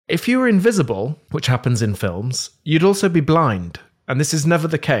if you were invisible, which happens in films, you'd also be blind. And this is never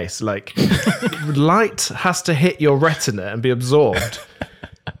the case. Like, light has to hit your retina and be absorbed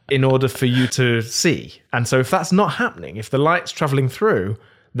in order for you to see. And so if that's not happening, if the light's traveling through,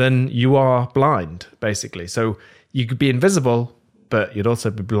 then you are blind, basically. So you could be invisible, but you'd also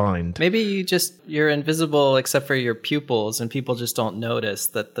be blind. Maybe you're invisible except for your pupils, and people just don't notice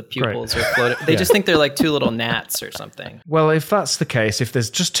that the pupils are floating. They just think they're like two little gnats or something. Well, if that's the case, if there's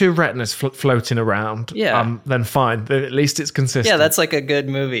just two retinas floating around, then fine. Then at least it's consistent. Yeah, that's like a good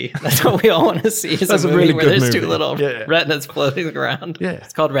movie. That's what we all want to see. That's a movie really where there's two little retinas floating around. Yeah.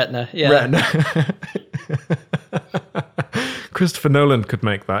 It's called Retina. Yeah. Retina. Christopher Nolan could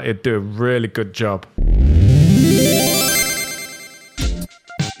make that. He'd do a really good job.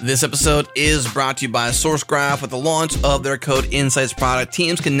 This episode is brought to you by SourceGraph. With the launch of their Code Insights product,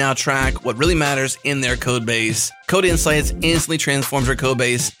 teams can now track what really matters in their code base. Code Insights instantly transforms your code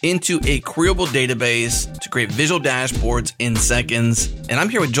base into a queryable database to create visual dashboards in seconds. And I'm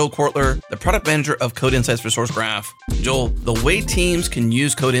here with Joel Kortler, the product manager of Code Insights for SourceGraph. Joel, the way teams can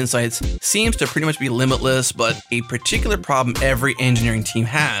use Code Insights seems to pretty much be limitless, but a particular problem every engineering team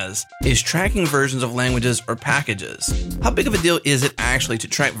has is tracking versions of languages or packages. How big of a deal is it actually to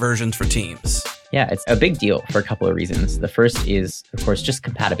track versions for teams? Yeah, it's a big deal for a couple of reasons. The first is, of course, just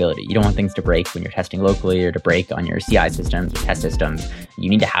compatibility. You don't want things to break when you're testing locally or to break on your CI systems or test systems. You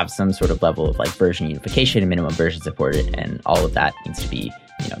need to have some sort of level of like version unification and minimum version supported, and all of that needs to be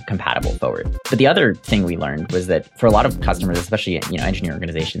compatible forward. But the other thing we learned was that for a lot of customers, especially engineering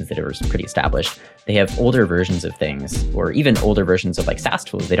organizations that are pretty established, they have older versions of things, or even older versions of like SaaS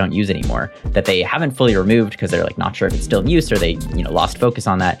tools they don't use anymore, that they haven't fully removed because they're like not sure if it's still in use, or they lost focus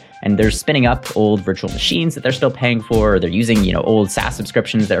on that. And they're spinning up old virtual machines that they're still paying for, or they're using old SaaS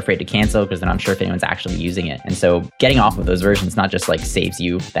subscriptions they're afraid to cancel because they're not sure if anyone's actually using it. And so getting off of those versions not just like saves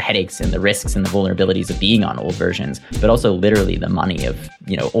you the headaches and the risks and the vulnerabilities of being on old versions, but also literally the money of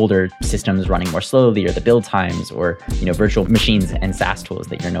older systems running more slowly, or the build times, or virtual machines and SaaS tools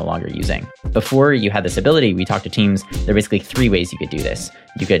that you're no longer using. Before you had this ability, we talked to teams. There are basically three ways you could do this.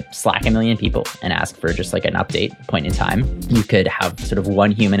 You could Slack 1 million people and ask for just like an update point in time. You could have sort of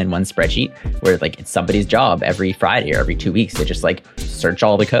one human in one spreadsheet where like it's somebody's job every Friday or every 2 weeks to just like search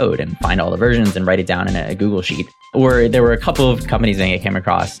all the code and find all the versions and write it down in a Google Sheet. Or there were a couple of companies that I came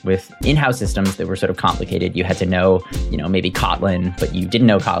across with in-house systems that were sort of complicated. You had to know, maybe Kotlin, but you didn't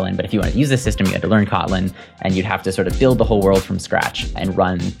know Kotlin. But if you wanted to use this system, you had to learn Kotlin, and you'd have to sort of build the whole world from scratch and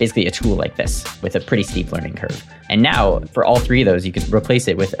run basically a tool like this with a pretty steep learning curve. And now for all three of those, you could replace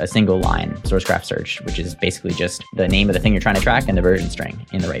it with a single line SourceGraph search, which is basically just the name of the thing you're trying to track and the version string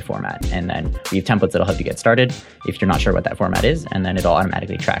in the right format. And then we have templates that'll help you get started if you're not sure what that format is. And then it'll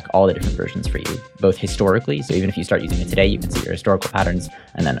automatically track all the different versions for you, both historically. So even if you start using it today, you can see your historical patterns.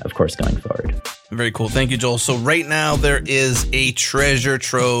 And then, of course, going forward. Very cool. Thank you, Joel. So right now, there is a treasure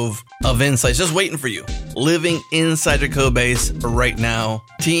trove of insights just waiting for you, living inside your code base right now.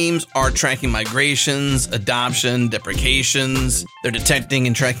 Teams are tracking migrations, adoption, deprecations. They're detecting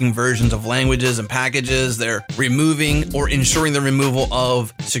and tracking versions of languages and packages. They're removing or ensuring the removal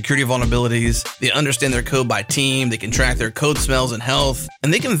of security vulnerabilities. They understand their code by team. They can track their code smells and health,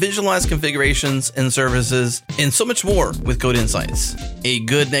 and they can visualize configurations and services and so much more with Code Insights. A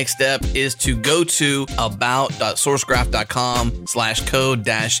good next step is to go to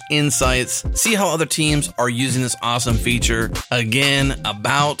about.sourcegraph.com/code-insights. See how other teams are using this awesome feature. Again,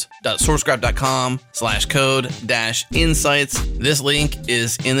 about.sourcegraph.com/code-insights. This link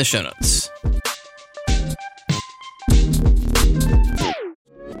is in the show notes.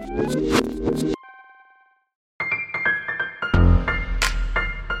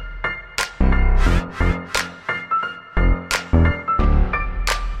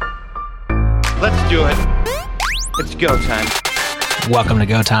 Let's do it. It's go time. Welcome to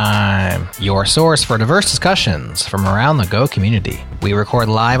Go Time, your source for diverse discussions from around the Go community. We record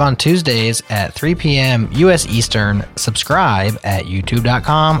live on Tuesdays at 3 p.m. U.S. Eastern. Subscribe at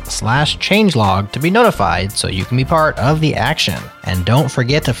youtube.com/changelog to be notified so you can be part of the action. And don't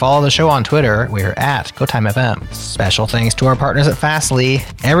forget to follow the show on Twitter. We're at GoTimeFM. Special thanks to our partners at Fastly.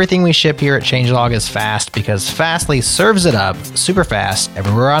 Everything we ship here at Changelog is fast because Fastly serves it up super fast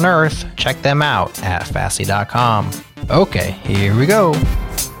everywhere on Earth. Check them out at fastly.com. Okay, here we go.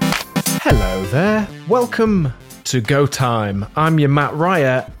 Hello there. Welcome to Go Time. I'm your Matt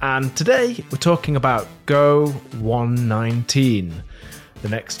Ryer, and today we're talking about Go 119, the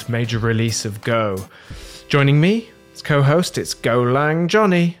next major release of Go. Joining me as co-host, it's Golang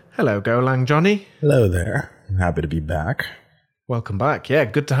Johnny. Hello, Golang Johnny. Hello there. I'm happy to be back. Welcome back. Yeah,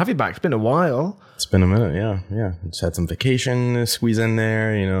 good to have you back. It's been a while. It's been a minute, yeah. Just had some vacation to squeeze in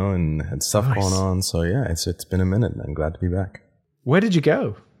there, and had stuff going on. So yeah, it's been a minute. I'm glad to be back. Where did you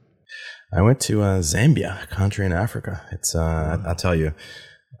go? I went to Zambia, a country in Africa. It's I'll tell you,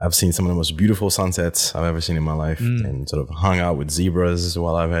 I've seen some of the most beautiful sunsets I've ever seen in my life, and sort of hung out with zebras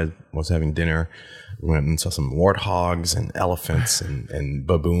while was having dinner. We went and saw some warthogs and elephants and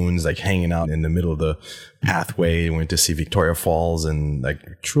baboons like hanging out in the middle of the pathway. We went to see Victoria Falls and like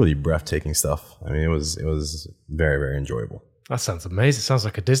truly breathtaking stuff. I mean, it was very, very enjoyable. That sounds amazing. It sounds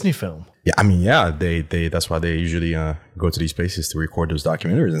like a Disney film. Yeah, I mean, yeah, they that's why they usually go to these places to record those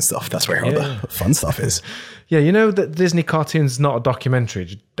documentaries and stuff. That's where all the fun stuff is. Yeah, you know that Disney cartoon's not a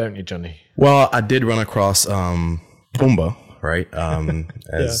documentary, don't you, Johnny? Well, I did run across Pumbaa. Right. And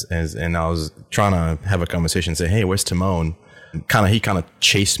I was trying to have a conversation, say, hey, where's Timon? He kind of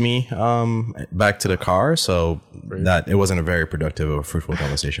chased me back to the car. So that it wasn't a very productive or fruitful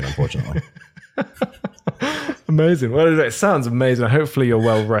conversation, unfortunately. Amazing. Well, it sounds amazing. Hopefully you're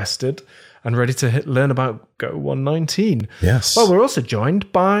well rested and ready to learn about Go 119. Yes. Well, we're also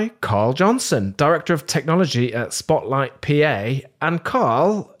joined by Carl Johnson, Director of Technology at Spotlight PA. And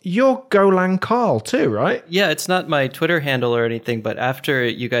Carl, you're Golang Carl too, right? Yeah, it's not my Twitter handle or anything, but after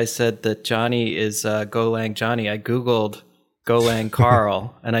you guys said that Johnny is Golang Johnny, I Googled Golang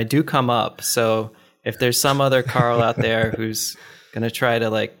Carl, and I do come up. So if there's some other Carl out there who's going to try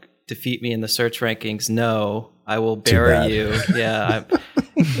to defeat me in the search rankings, no, I will bury you. Yeah.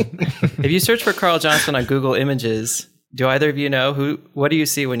 If you search for Carl Johnson on Google Images, do either of you know what do you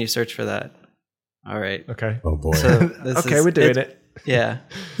see when you search for that? All right. Okay. Oh boy. So we're doing it. Yeah.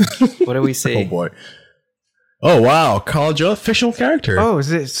 What do we see? Oh boy. Oh wow, Carl Joe, fictional character. Oh,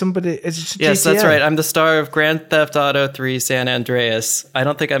 is it somebody? Is it Yes, GTA? that's right. I'm the star of Grand Theft Auto 3 San Andreas. I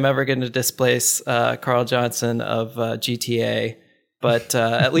don't think I'm ever going to displace Carl Johnson of GTA, but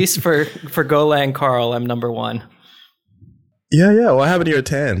at least for Golang Carl, I'm number one. Yeah. What happened to your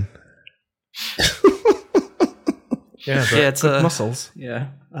tan? It's good muscles. Yeah,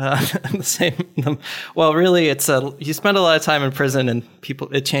 the same. Well, really, it's you spend a lot of time in prison, and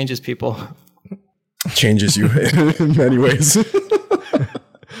it changes people. Changes you in many ways.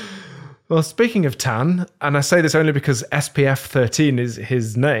 Well, speaking of tan, and I say this only because SPF 13 is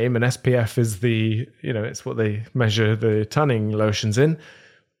his name, and SPF is it's what they measure the tanning lotions in.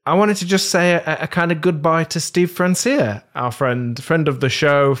 I wanted to just say a kind of goodbye to Steve Francia, our friend of the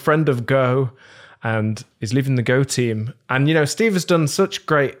show, friend of Go, and is leaving the Go team. And, Steve has done such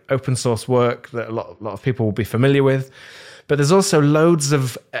great open source work that a lot of people will be familiar with. But there's also loads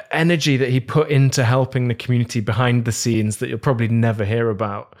of energy that he put into helping the community behind the scenes that you'll probably never hear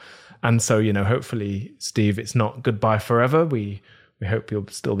about. And so, hopefully, Steve, it's not goodbye forever. We hope you'll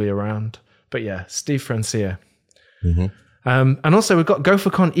still be around. But yeah, Steve Francia. Mm-hmm. And also, we've got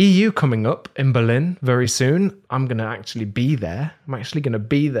GopherCon EU coming up in Berlin very soon. I'm going to actually be there. I'm actually going to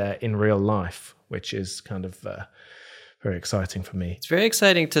be there in real life, which is kind of very exciting for me. It's very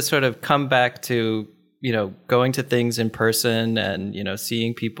exciting to sort of come back to, going to things in person and,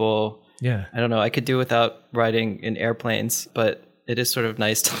 seeing people. Yeah. I don't know. I could do without riding in airplanes, but it is sort of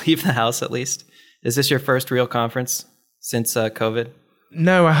nice to leave the house at least. Is this your first real conference since COVID?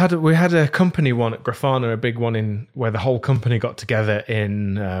 No, we had a company one at Grafana, a big one where the whole company got together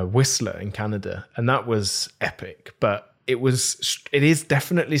in Whistler in Canada, and that was epic. But it is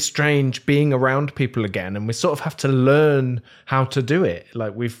definitely strange being around people again, and we sort of have to learn how to do it.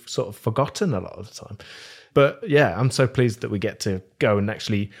 Like we've sort of forgotten a lot of the time. But yeah, I'm so pleased that we get to go and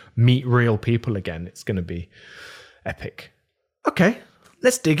actually meet real people again. It's going to be epic. Okay,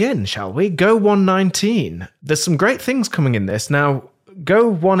 let's dig in, shall we? Go 119. There's some great things coming in this now. Go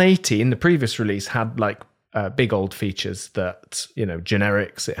 118, the previous release, had big old features that,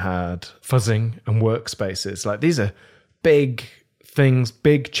 generics, it had fuzzing and workspaces. Like these are big things,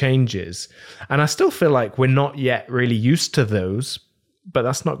 big changes. And I still feel like we're not yet really used to those, but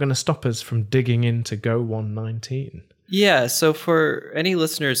that's not going to stop us from digging into Go 119. Yeah, so for any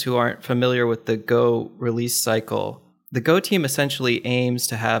listeners who aren't familiar with the Go release cycle, the Go team essentially aims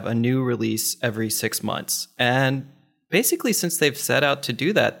to have a new release every 6 months. And basically, since they've set out to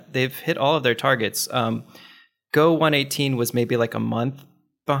do that, they've hit all of their targets. Go 118 was maybe a month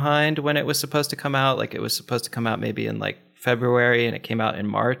behind when it was supposed to come out. It was supposed to come out maybe in February, and it came out in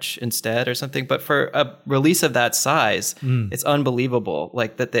March instead or something. But for a release of that size, it's unbelievable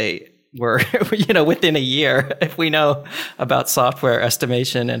that they were, within a year, if we know about software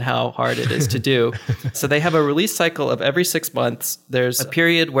estimation and how hard it is to do. So they have a release cycle of every 6 months. There's a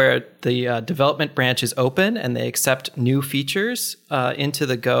period where the development branch is open and they accept new features into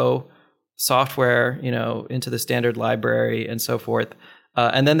the Go software, into the standard library and so forth.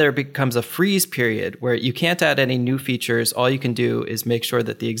 And then there becomes a freeze period where you can't add any new features. All you can do is make sure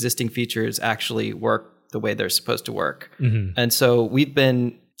that the existing features actually work the way they're supposed to work. And so we've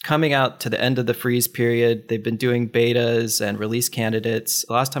been coming out to the end of the freeze period. They've been doing betas and release candidates.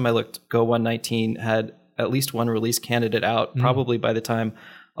 The last time I looked, Go 119 had at least one release candidate out. Probably by the time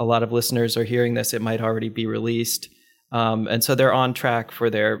a lot of listeners are hearing this, it might already be released. And so they're on track for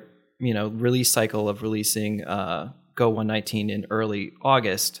their release cycle of releasing Go 119 in early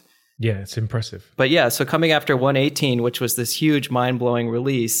August. Yeah, it's impressive. But yeah, so coming after 118, which was this huge mind-blowing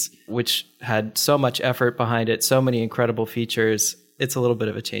release, which had so much effort behind it, so many incredible features, it's a little bit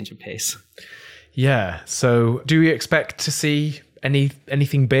of a change of pace. Yeah. So do you expect to see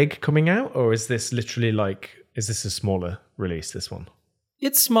anything big coming out, or is this literally is this a smaller release, this one?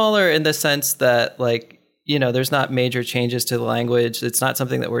 It's smaller in the sense that there's not major changes to the language. It's not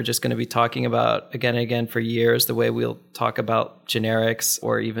something that we're just going to be talking about again and again for years, the way we'll talk about generics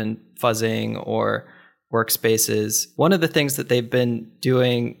or even fuzzing or workspaces. One of the things that they've been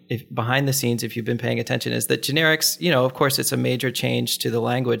doing behind the scenes, if you've been paying attention, is that generics, of course, it's a major change to the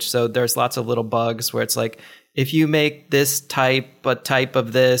language. So there's lots of little bugs where it's like, if you make this type, a type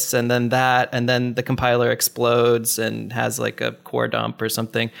of this, and then that, and then the compiler explodes and has like a core dump or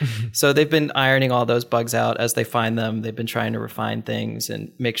something. So they've been ironing all those bugs out as they find them. They've been trying to refine things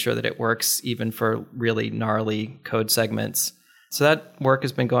and make sure that it works even for really gnarly code segments. So that work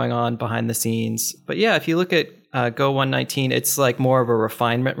has been going on behind the scenes. But yeah, if you look at Go 119, it's like more of a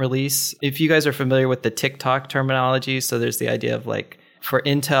refinement release. If you guys are familiar with the tick-tock terminology, so there's the idea of for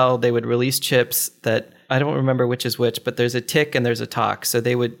Intel, they would release chips that, I don't remember which is which, but there's a tick and there's a tock. So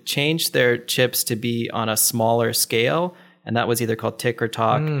they would change their chips to be on a smaller scale, and that was either called tick or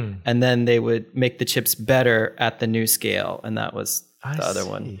tock. And then they would make the chips better at the new scale, and that was the other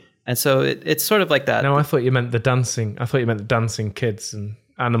one. And so it's sort of like that. No, I thought you meant the dancing. I thought you meant the dancing kids and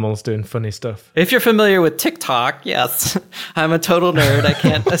animals doing funny stuff. If you're familiar with TikTok, yes. I'm a total nerd. I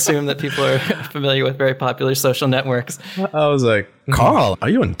can't assume that people are familiar with very popular social networks. I was like, Carl, are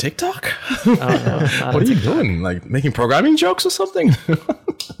you on TikTok? Oh, no, what are you doing? Making programming jokes or something?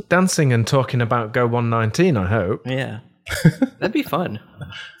 Dancing and talking about Go 119, I hope. Yeah. That'd be fun.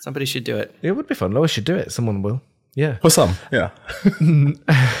 Somebody should do it. It would be fun. Lois should do it. Someone will. Yeah. For some, yeah.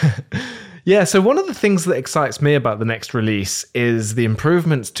 Yeah, so one of the things that excites me about the next release is the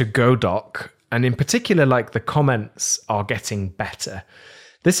improvements to GoDoc, and in particular, the comments are getting better.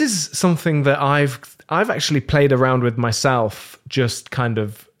 This is something that I've actually played around with myself, just kind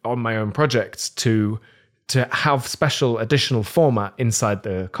of on my own projects, to have special additional format inside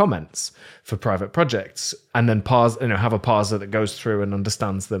the comments for private projects, and then have a parser that goes through and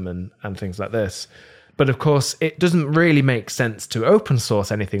understands them and things like this. But of course, it doesn't really make sense to open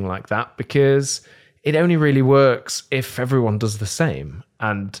source anything like that, because it only really works if everyone does the same.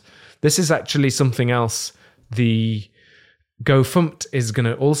 And this is actually something else. The GoFumped is going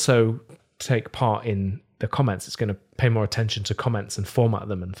to also take part in the comments. It's going to pay more attention to comments and format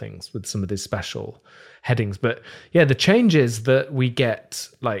them and things with some of these special headings. But yeah, the change is that we get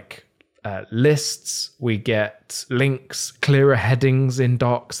lists, we get links, clearer headings in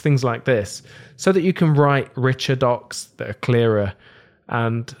docs, things like this, so that you can write richer docs that are clearer.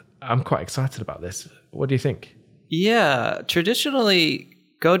 And I'm quite excited about this. What do you think? Yeah, traditionally,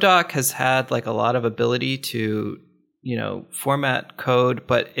 GoDoc has had a lot of ability to, format code,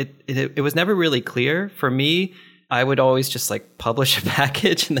 but it was never really clear. For me, I would always just publish a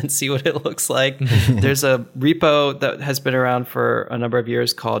package and then see what it looks like. There's a repo that has been around for a number of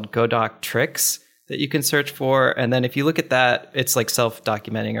years called GoDoc Tricks that you can search for. And then if you look at that, it's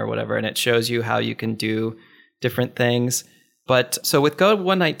self-documenting or whatever, and it shows you how you can do different things. But so with Go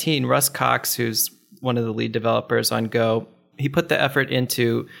 119, Russ Cox, who's one of the lead developers on Go, he put the effort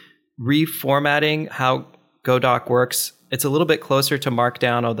into reformatting how GoDoc works. It's a little bit closer to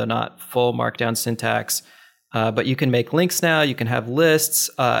Markdown, although not full Markdown syntax. But you can make links now, you can have lists,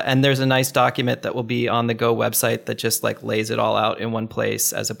 and there's a nice document that will be on the Go website that just lays it all out in one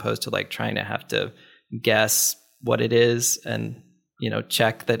place, as opposed to trying to have to guess what it is and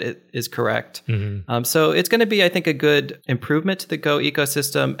check that it is correct. So it's going to be, I think, a good improvement to the Go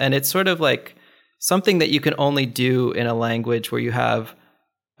ecosystem, and it's sort of something that you can only do in a language where you have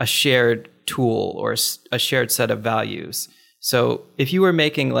a shared tool or a shared set of values. So if you were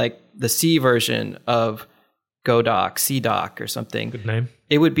making the C version of GoDoc, CDoc or something. Good name.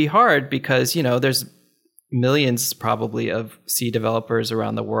 It would be hard because, there's millions probably of C developers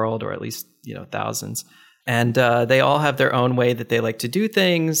around the world, or at least, thousands. And they all have their own way that they like to do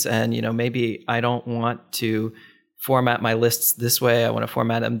things. And, maybe I don't want to format my lists this way. I want to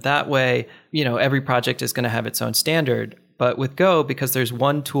format them that way. Every project is going to have its own standard. But with Go, because there's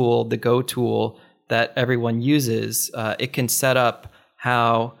one tool, the Go tool, that everyone uses, it can set up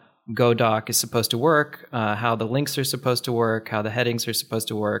how GoDoc is supposed to work, how the links are supposed to work, how the headings are supposed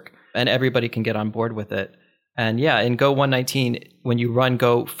to work, and everybody can get on board with it. And yeah, in Go 119, when you run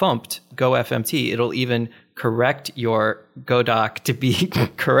Go FMT, it'll even correct your GoDoc to be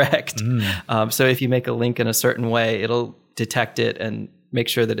correct. So if you make a link in a certain way, it'll detect it and make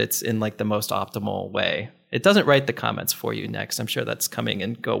sure that it's in like the most optimal way. It doesn't write the comments for you next. I'm sure that's coming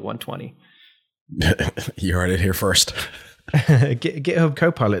in Go 120. You heard it here first. GitHub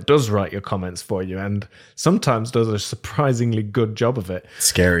Copilot does write your comments for you, and sometimes does a surprisingly good job of it.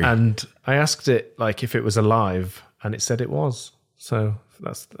 Scary. And I asked it like if it was alive, and it said it was. So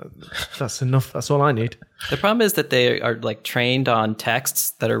that's enough. That's all I need. The problem is that they are like trained on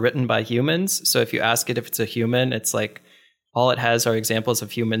texts that are written by humans. So if you ask it if it's a human, it's like all it has are examples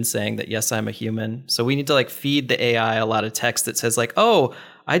of humans saying that, yes, I'm a human. So we need to like feed the AI a lot of text that says like, oh,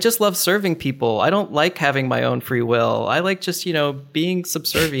 I just love serving people. I don't like having my own free will. I like just, being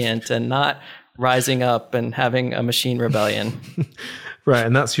subservient and not rising up and having a machine rebellion. Right.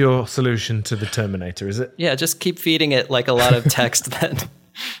 And that's your solution to the Terminator, is it? Yeah. Just keep feeding it like a lot of text that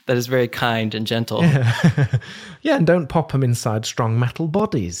is very kind and gentle. Yeah. Yeah. And don't pop them inside strong metal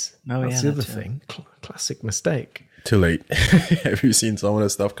bodies. Oh, that's yeah, the other too. thing. Classic mistake. Too late. Have you seen some of the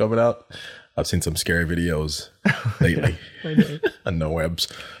stuff coming out? I've seen some scary videos lately on the webs.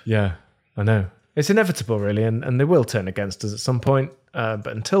 Yeah, I know. It's inevitable, really, and they will turn against us at some point. But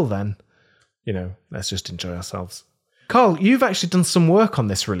until then, let's just enjoy ourselves. Carl, you've actually done some work on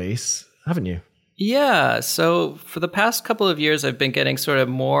this release, haven't you? Yeah. So for the past couple of years, I've been getting sort of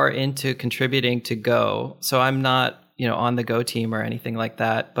more into contributing to Go. So I'm not on the Go team or anything like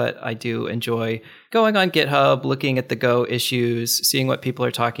that, but I do enjoy going on GitHub, looking at the Go issues, seeing what people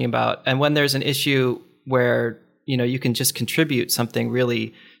are talking about. And when there's an issue where, you can just contribute something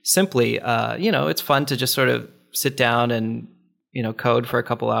really simply, it's fun to just sort of sit down and, code for a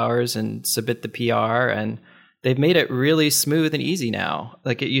couple hours and submit the PR. And they've made it really smooth and easy now.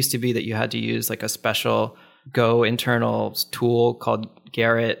 Like it used to be that you had to use like a special Go internal tool called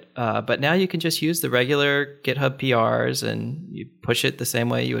Garrett, but now you can just use the regular GitHub PRs and you push it the same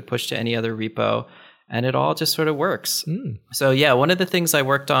way you would push to any other repo, and it all just sort of works. So yeah, one of the things I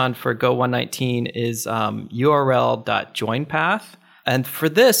worked on for Go 119 is URL.joinPath. And for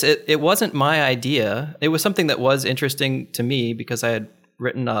this, it wasn't my idea. It was something that was interesting to me because I had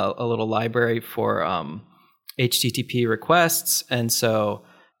written a little library for HTTP requests. And so,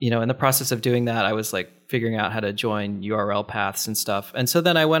 in the process of doing that, I was like figuring out how to join URL paths and stuff. And so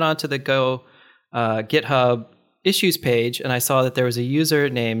then I went on to the Go GitHub issues page, and I saw that there was a user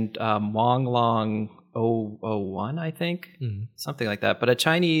named Wanglong001, I think, something like that. But a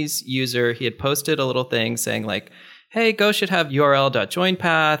Chinese user, he had posted a little thing saying like, hey, Go should have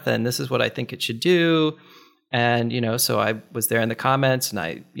URL.joinPath, and this is what I think it should do. And, so I was there in the comments and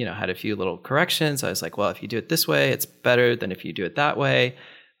I, had a few little corrections. I was like, well, if you do it this way, it's better than if you do it that way.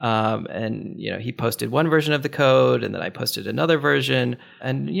 And, he posted one version of the code and then I posted another version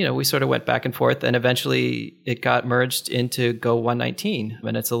and, we sort of went back and forth and eventually it got merged into Go 119.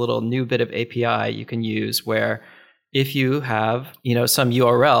 And it's a little new bit of API you can use where if you have, some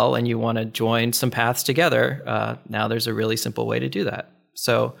URL and you want to join some paths together, now there's a really simple way to do that.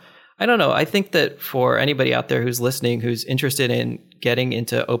 So I don't know. I think that for anybody out there who's listening, who's interested in getting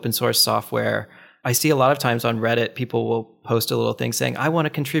into open source software, I see a lot of times on Reddit, people will post a little thing saying, I want to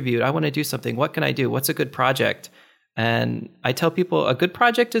contribute. I want to do something. What can I do? What's a good project? And I tell people a good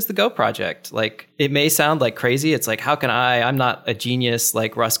project is the Go project. Like it may sound like crazy. It's like, how can I'm not a genius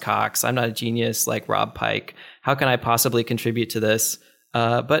like Russ Cox. I'm not a genius like Rob Pike. How can I possibly contribute to this?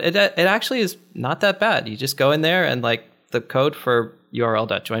 But it actually is not that bad. You just go in there and like the code for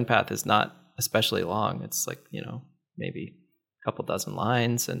URL.joinPath is not especially long. It's like, maybe a couple dozen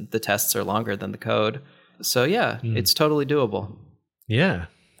lines and the tests are longer than the code. So yeah, it's totally doable. Yeah,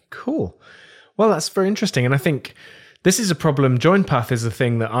 cool. Well, that's very interesting. And I think this is a problem. JoinPath is a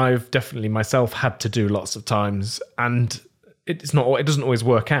thing that I've definitely myself had to do lots of times. And it doesn't always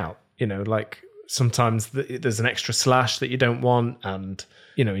work out, like sometimes there's an extra slash that you don't want. And,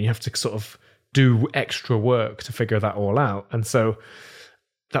 you have to sort of do extra work to figure that all out. And so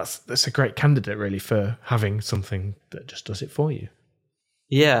that's a great candidate really for having something that just does it for you.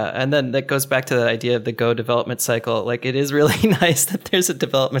 Yeah, and then that goes back to that idea of the Go development cycle. Like it is really nice that there's a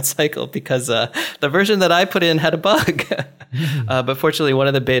development cycle because the version that I put in had a bug. But fortunately, one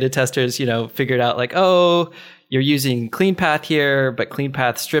of the beta testers, figured out like, oh, you're using CleanPath here, but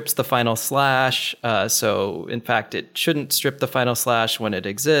CleanPath strips the final slash. So in fact, it shouldn't strip the final slash when it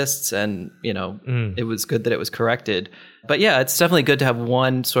exists. And, it was good that it was corrected. But yeah, it's definitely good to have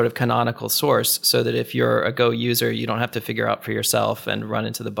one sort of canonical source so that if you're a Go user, you don't have to figure out for yourself and run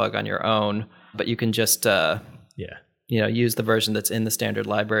into the bug on your own. But you can just, use the version that's in the standard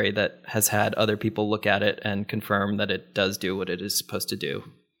library that has had other people look at it and confirm that it does do what it is supposed to do.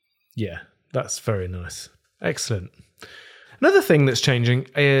 Yeah, that's very nice. Excellent. Another thing that's changing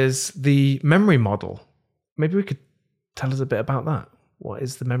is the memory model. Maybe we could tell us a bit about that. What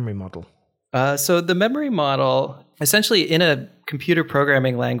is the memory model? So the memory model, essentially in a computer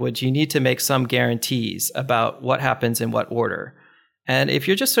programming language, you need to make some guarantees about what happens in what order. And if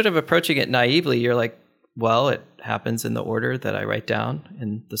you're just sort of approaching it naively, you're like, well, it happens in the order that I write down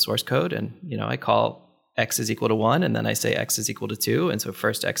in the source code. And, I call x is equal to 1, and then I say x is equal to 2. And so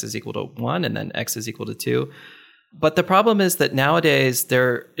first x is equal to 1, and then x is equal to 2. But the problem is that nowadays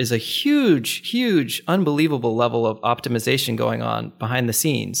there is a huge, unbelievable level of optimization going on behind the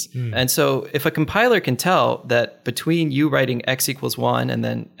scenes. And so if a compiler can tell that between you writing x equals 1 and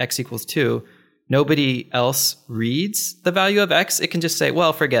then x equals 2, nobody else reads the value of x, it can just say,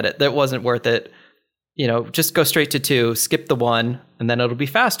 well, forget it. That wasn't worth it. Just go straight to 2, skip the 1, and then it'll be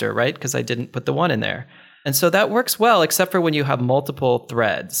faster, right? Because I didn't put the 1 in there. And so that works well, except for when you have multiple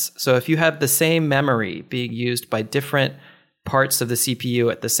threads. So if you have the same memory being used by different parts of the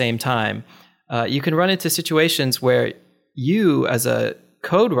CPU at the same time, you can run into situations where you, as a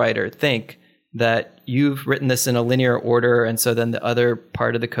code writer, think that you've written this in a linear order, and so then the other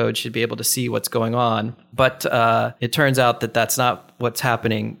part of the code should be able to see what's going on. But it turns out that that's not what's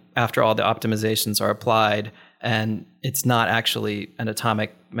happening after all the optimizations are applied, and it's not actually an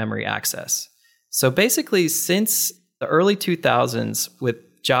atomic memory access. So basically, since the early 2000s with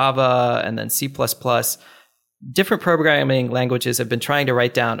Java and then C++, different programming languages have been trying to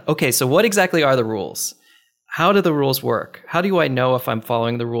write down, okay, so what exactly are the rules? How do the rules work? How do I know if I'm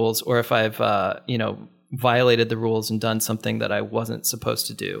following the rules or if I've, violated the rules and done something that I wasn't supposed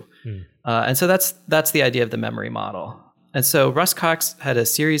to do? And so that's the idea of the memory model. And so Russ Cox had a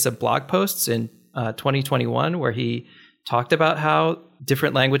series of blog posts in 2021 where he talked about how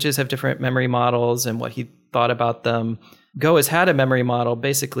different languages have different memory models and what he thought about them. Go has had a memory model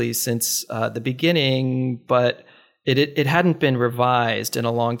basically since the beginning, but it hadn't been revised in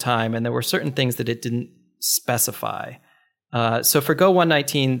a long time, and there were certain things that it didn't specify. So for Go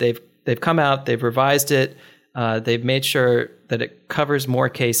 119, they've come out, they've revised it, they've made sure that it covers more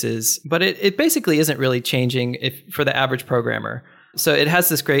cases, but it basically isn't really changing for the average programmer. So it has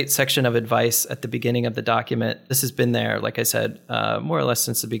this great section of advice at the beginning of the document. This has been there, like I said, more or less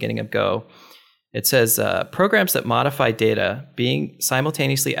since the beginning of Go. It says, programs that modify data being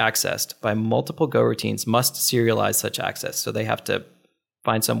simultaneously accessed by multiple Go routines must serialize such access. So they have to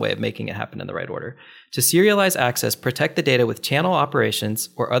find some way of making it happen in the right order. To serialize access, protect the data with channel operations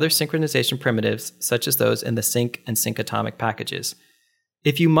or other synchronization primitives, such as those in the sync and syncatomic packages.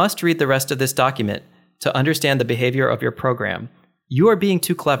 If you must read the rest of this document to understand the behavior of your program, you are being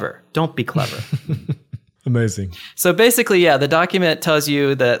too clever. Don't be clever. Amazing. So basically, the document tells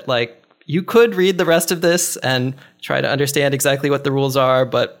you that you could read the rest of this and try to understand exactly what the rules are,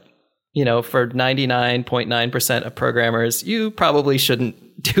 but for 99.9% of programmers, you probably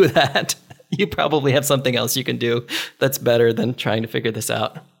shouldn't do that. You probably have something else you can do that's better than trying to figure this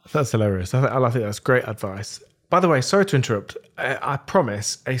out. That's hilarious. I think that's great advice. By the way, sorry to interrupt. I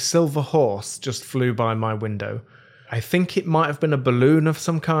promise a silver horse just flew by my window. I think it might have been a balloon of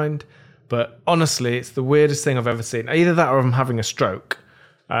some kind, but honestly, it's the weirdest thing I've ever seen. Either that or I'm having a stroke.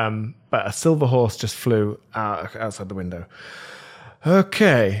 But a silver horse just flew outside the window.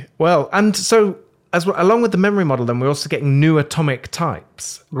 Okay, well, and so along with the memory model, then we're also getting new atomic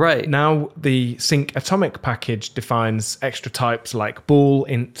types. Right. Now the sync atomic package defines extra types like bool,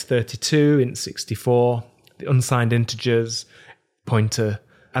 int32, int64, the unsigned integers, pointer,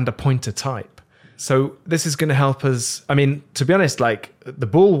 and a pointer type. So this is going to help us. I mean, to be honest, the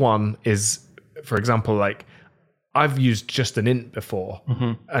bool one is, for example, I've used just an int before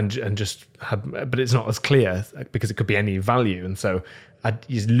and just had, but it's not as clear because it could be any value. And so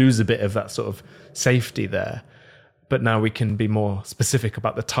you lose a bit of that sort of safety there. But now we can be more specific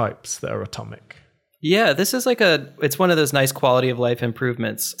about the types that are atomic. Yeah, this is it's one of those nice quality of life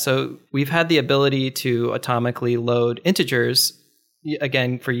improvements. So we've had the ability to atomically load integers,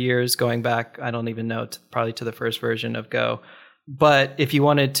 again, for years going back, I don't even know, probably to the first version of Go. But if you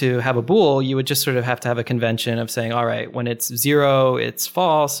wanted to have a bool, you would just sort of have to have a convention of saying, all right, when it's 0, it's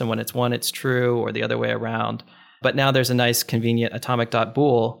false, and when it's 1, it's true, or the other way around. But now there's a nice convenient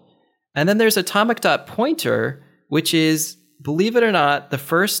atomic.bool. And then there's atomic.pointer, which is, believe it or not, the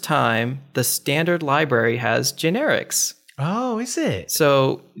first time the standard library has generics. Oh, is it?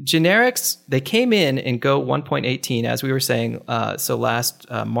 So generics, they came in Go 1.18, as we were saying, so last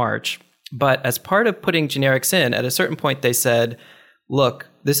March. But as part of putting generics in, at a certain point they said, look,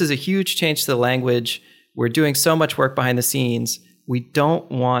 this is a huge change to the language. We're doing so much work behind the scenes. We don't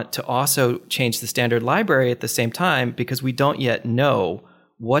want to also change the standard library at the same time because we don't yet know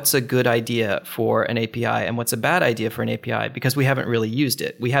what's a good idea for an API and what's a bad idea for an API because we haven't really used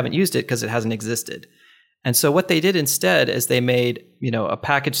it. We haven't used it because it hasn't existed. And so what they did instead is they made, a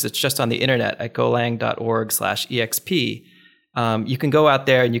package that's just on the internet at golang.org/exp. You can go out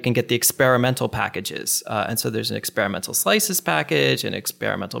there and you can get the experimental packages. And so there's an experimental slices package, an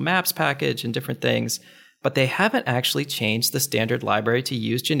experimental maps package, and different things. But they haven't actually changed the standard library to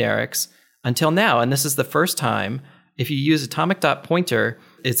use generics until now. And this is the first time. If you use atomic.pointer,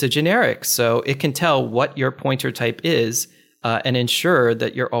 it's a generic. So it can tell what your pointer type is and ensure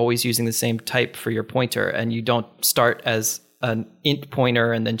that you're always using the same type for your pointer. And you don't start as an int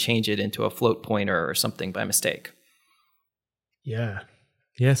pointer and then change it into a float pointer or something by mistake. Yeah.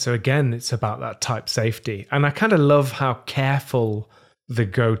 Yeah. So again, it's about that type safety. And I kind of love how careful the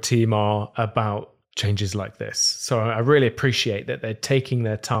Go team are about changes like this. So I really appreciate that they're taking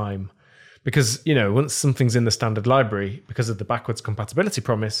their time because, once something's in the standard library, because of the backwards compatibility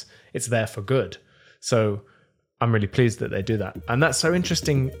promise, it's there for good. So I'm really pleased that they do that. And that's so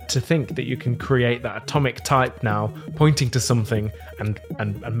interesting to think that you can create that atomic type now pointing to something and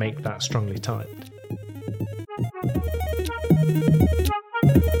make that strongly typed.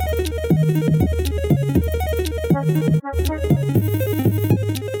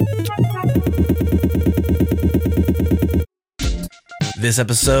 This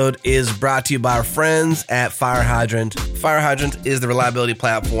episode is brought to you by our friends at Fire Hydrant. Fire Hydrant is the reliability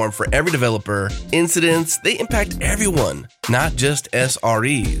platform for every developer. Incidents, they impact everyone, not just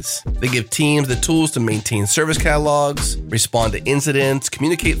SREs. They give teams the tools to maintain service catalogs, respond to incidents,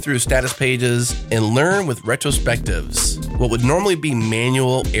 communicate through status pages, and learn with retrospectives. What would normally be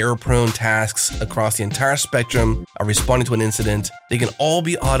manual, error-prone tasks across the entire spectrum of responding to an incident, they can all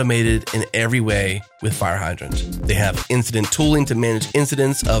be automated in every way with Fire Hydrant. They have incident tooling to manage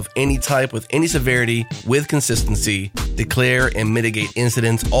incidents of any type with any severity with consistency, declare and mitigate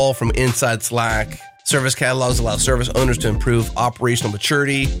incidents all from inside Slack. Service catalogs allow service owners to improve operational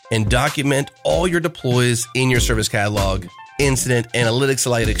maturity and document all your deploys in your service catalog. Incident analytics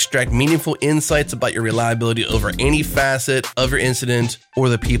allow you to extract meaningful insights about your reliability over any facet of your incident or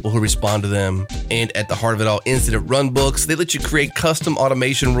the people who respond to them. And at the heart of it all, incident runbooks. They let you create custom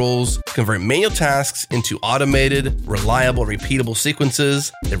automation rules, convert manual tasks into automated, reliable, repeatable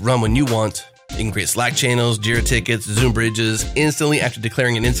sequences that run when you want. You can create Slack channels, Jira tickets, Zoom bridges instantly after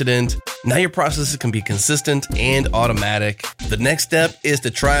declaring an incident. Now your processes can be consistent and automatic. The next step is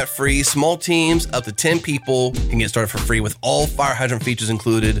to try it free. Small teams up to 10 people can get started for free with all Fire Hydrant features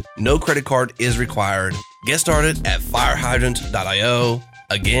included. No credit card is required. Get started at firehydrant.io.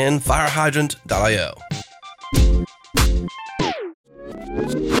 Again, firehydrant.io.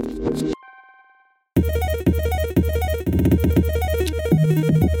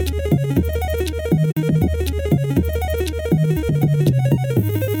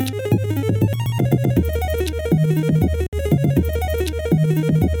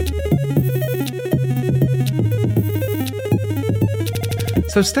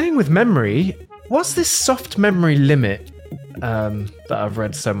 So staying with memory, what's this soft memory limit that I've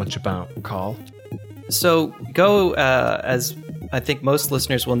read so much about, Carl? So Go, as I think most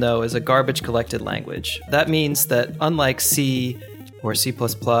listeners will know, is a garbage collected language. That means that unlike C or C++,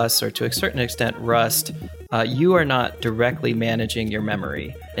 or to a certain extent Rust, you are not directly managing your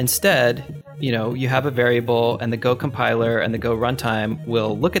memory. Instead, you have a variable, and the Go compiler and the Go runtime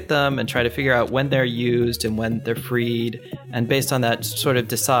will look at them and try to figure out when they're used and when they're freed, and based on that sort of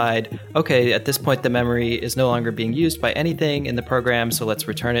decide, okay, at this point the memory is no longer being used by anything in the program, so let's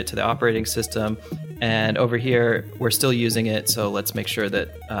return it to the operating system. And over here, we're still using it, so let's make sure that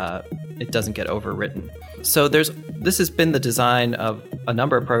it doesn't get overwritten. So this has been the design of a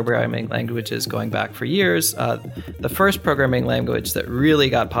number of programming languages going back for years. The first programming language that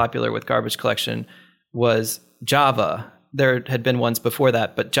really got popular with garbage collection was Java. There had been ones before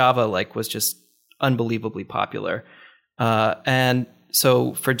that, but Java was just unbelievably popular. And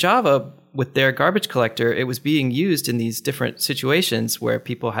so for Java, with their garbage collector, it was being used in these different situations where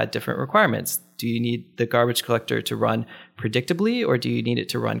people had different requirements. Do you need the garbage collector to run predictably, or do you need it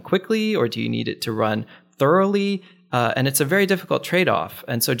to run quickly, or do you need it to run thoroughly? And it's a very difficult trade-off.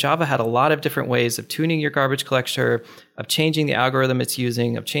 And so Java had a lot of different ways of tuning your garbage collector, of changing the algorithm it's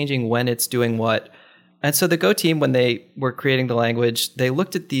using, of changing when it's doing what. And so the Go team, when they were creating the language, they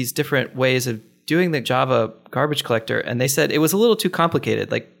looked at these different ways of doing the Java garbage collector, and they said it was a little too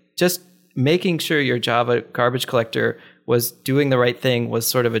complicated. Like, just making sure your Java garbage collector was doing the right thing was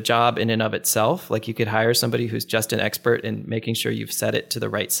sort of a job in and of itself. Like, you could hire somebody who's just an expert in making sure you've set it to the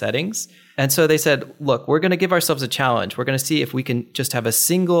right settings. And so they said, look, we're going to give ourselves a challenge. We're going to see if we can just have a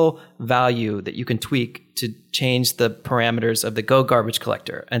single value that you can tweak to change the parameters of the Go garbage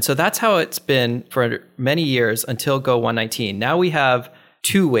collector. And so that's how it's been for many years until Go 119. Now we have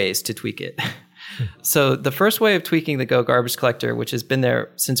 2 ways to tweak it. So the first way of tweaking the Go garbage collector, which has been there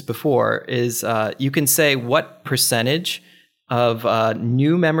since before, is you can say what percentage of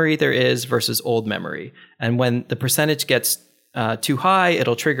new memory there is versus old memory. And when the percentage gets too high,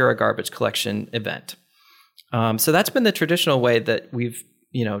 it'll trigger a garbage collection event. So that's been the traditional way that we've,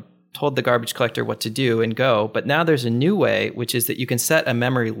 told the garbage collector what to do in Go. But now there's a new way, which is that you can set a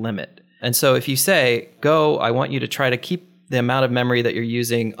memory limit. And so if you say, Go, I want you to try to keep the amount of memory that you're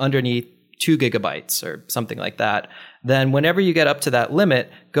using underneath 2 gigabytes or something like that, then whenever you get up to that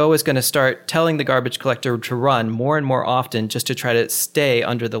limit, Go is going to start telling the garbage collector to run more and more often just to try to stay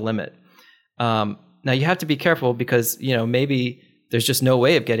under the limit. Now, you have to be careful because, maybe there's just no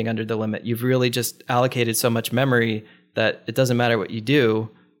way of getting under the limit. You've really just allocated so much memory that it doesn't matter what you do,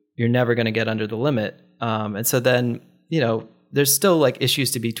 you're never going to get under the limit. And so then, there's still like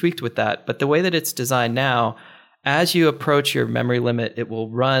issues to be tweaked with that. But the way that it's designed now, as you approach your memory limit, it will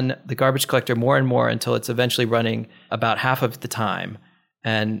run the garbage collector more and more until it's eventually running about half of the time.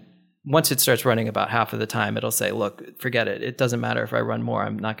 And once it starts running about half of the time, it'll say, look, forget it. It doesn't matter if I run more.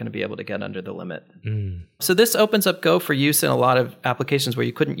 I'm not going to be able to get under the limit. So this opens up Go for use in a lot of applications where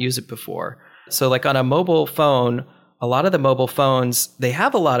you couldn't use it before. So like on a mobile phone, a lot of the mobile phones, they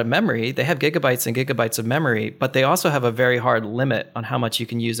have a lot of memory. They have gigabytes and gigabytes of memory, but they also have a very hard limit on how much you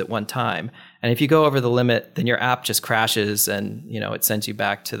can use at one time. And if you go over the limit, then your app just crashes and, it sends you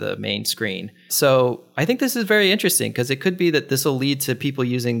back to the main screen. So I think this is very interesting because it could be that this will lead to people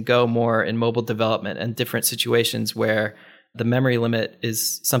using Go more in mobile development and different situations where the memory limit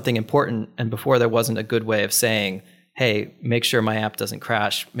is something important. And before there wasn't a good way of saying, hey, make sure my app doesn't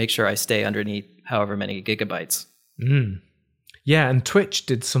crash. Make sure I stay underneath however many gigabytes. Yeah, and Twitch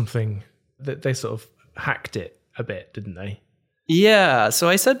did something that they sort of hacked it a bit, didn't they? Yeah, so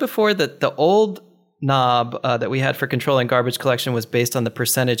I said before that the old knob that we had for controlling garbage collection was based on the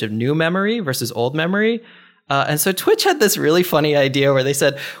percentage of new memory versus old memory. And so Twitch had this really funny idea where they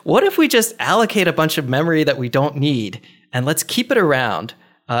said, what if we just allocate a bunch of memory that we don't need and let's keep it around?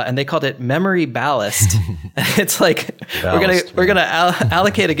 And they called it memory ballast. It's like we're gonna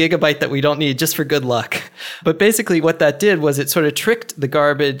allocate a gigabyte that we don't need just for good luck. But basically, what that did was it sort of tricked the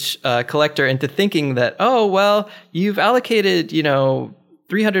garbage collector into thinking that, oh well, you've allocated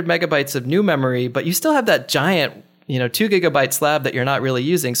 300 megabytes of new memory, but you still have that giant 2 gigabyte slab that you're not really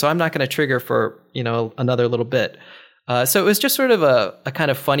using. So I'm not going to trigger for another little bit. So it was just sort of a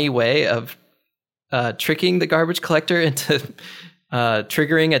kind of funny way of tricking the garbage collector into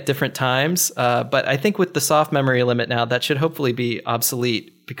triggering at different times. But I think with the soft memory limit now, that should hopefully be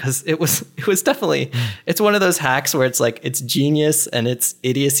obsolete because it was definitely, it's one of those hacks where it's like, it's genius and it's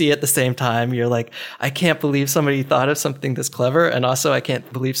idiocy at the same time. You're like, I can't believe somebody thought of something this clever. And also I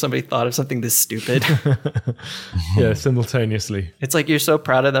can't believe somebody thought of something this stupid. Yeah, simultaneously. It's like, you're so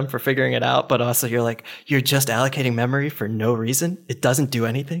proud of them for figuring it out, but also you're like, you're just allocating memory for no reason. It doesn't do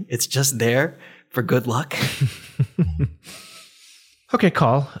anything. It's just there for good luck. Okay,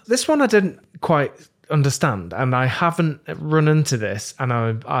 Carl, this one I didn't quite understand, and I haven't run into this, and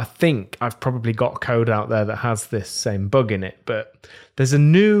I think I've probably got code out there that has this same bug in it, but there's a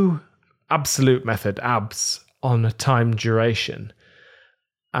new absolute method, abs, on a time duration,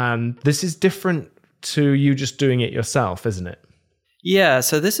 and this is different to you just doing it yourself, isn't it? Yeah,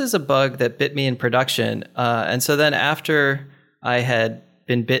 so this is a bug that bit me in production, and so then after I had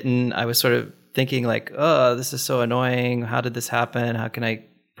been bitten, I was sort of thinking like, oh, this is so annoying. How did this happen? How can I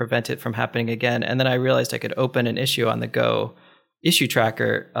prevent it from happening again? And then I realized I could open an issue on the Go issue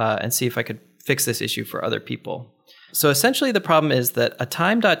tracker and see if I could fix this issue for other people. So essentially the problem is that a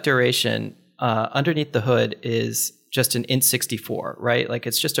time.duration underneath the hood is just an int64, right? Like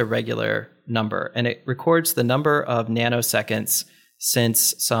it's just a regular number and it records the number of nanoseconds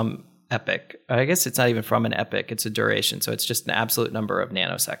since some epoch. I guess it's not even from an epoch, it's a duration. So it's just an absolute number of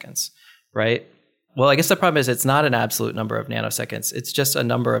nanoseconds. Right? Well, I guess the problem is it's not an absolute number of nanoseconds. It's just a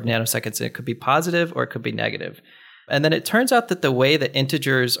number of nanoseconds. And it could be positive or it could be negative. And then it turns out that the way that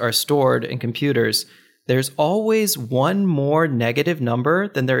integers are stored in computers, there's always one more negative number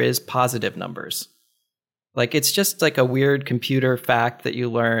than there is positive numbers. Like, it's just like a weird computer fact that you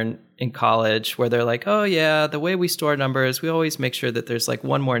learn in college where they're like, oh yeah, the way we store numbers, we always make sure that there's like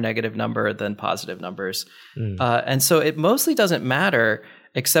one more negative number than positive numbers. And so it mostly doesn't matter,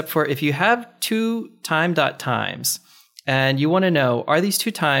 except for if you have two time.times and you want to know, are these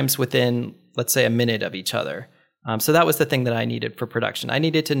two times within, let's say, a minute of each other? So that was the thing that I needed for production. I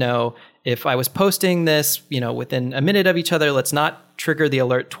needed to know if I was posting this, within a minute of each other, let's not trigger the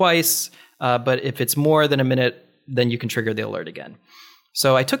alert twice. But if it's more than a minute, then you can trigger the alert again.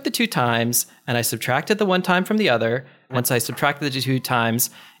 So I took the two times and I subtracted the one time from the other. Once I subtracted the two times,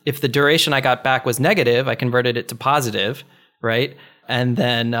 if the duration I got back was negative, I converted it to positive, right? And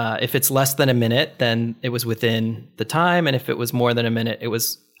then if it's less than a minute, then it was within the time. And if it was more than a minute, it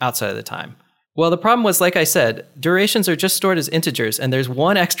was outside of the time. Well, the problem was, like I said, durations are just stored as integers, and there's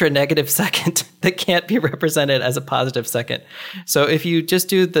one extra negative second that can't be represented as a positive second. So if you just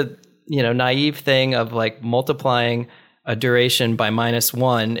do the naive thing of like multiplying a duration by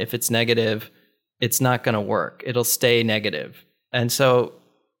 -1, if it's negative, it's not going to work. It'll stay negative. And so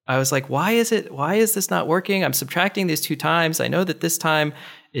I was like, why is this not working? I'm subtracting these two times. I know that this time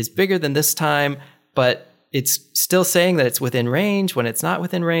is bigger than this time, but it's still saying that it's within range when it's not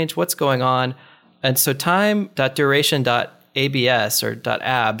within range. What's going on? And so time.duration.abs or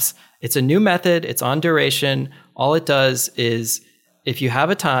 .abs, it's a new method. It's on duration. All it does is if you have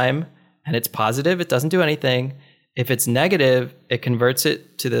a time and it's positive, it doesn't do anything. If it's negative, it converts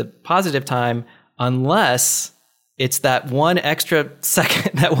it to the positive time unless it's that one extra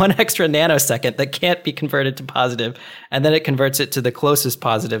second, that one extra nanosecond that can't be converted to positive, and then it converts it to the closest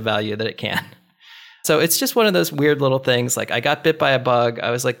positive value that it can. So it's just one of those weird little things. Like, I got bit by a bug.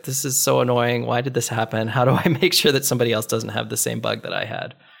 I was like, this is so annoying. Why did this happen? How do I make sure that somebody else doesn't have the same bug that I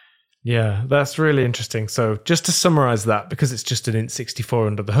had? Yeah, that's really interesting. So just to summarize that, because it's just an int64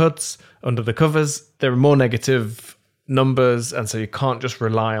 under the hoods, under the covers, there are more negative numbers. And so you can't just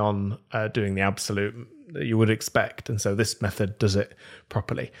rely on doing the absolute that you would expect. And so this method does it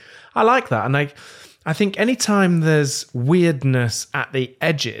properly. I like that. And I think anytime there's weirdness at the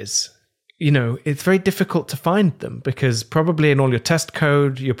edges, it's very difficult to find them, because probably in all your test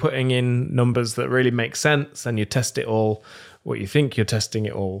code, you're putting in numbers that really make sense and you test it all, what you think you're testing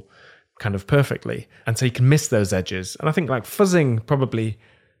it all kind of perfectly. And so you can miss those edges. And I think like fuzzing probably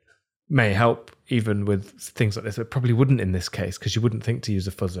may help even with things like this. It probably wouldn't in this case, because you wouldn't think to use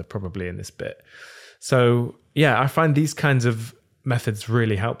a fuzzer probably in this bit. So yeah, I find these kinds of methods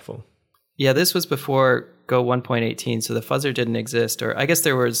really helpful. Yeah, this was before Go 1.18, so the fuzzer didn't exist. Or I guess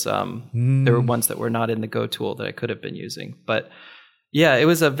there was there were ones that were not in the Go tool that I could have been using. But yeah, it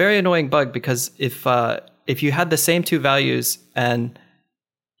was a very annoying bug, because if you had the same two values and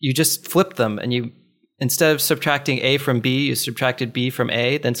you just flipped them, and you, instead of subtracting A from B, you subtracted B from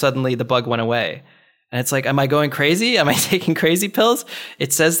A, then suddenly the bug went away. And it's like, am I going crazy? Am I taking crazy pills?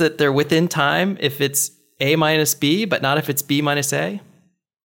 It says that they're within time if it's A minus B, but not if it's B minus A.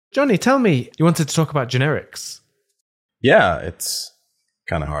 Johnny, tell me, you wanted to talk about generics. Yeah, it's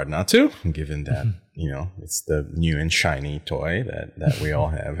kind of hard not to, given that, it's the new and shiny toy that we all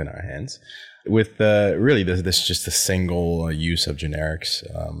have in our hands. With really this just a single use of generics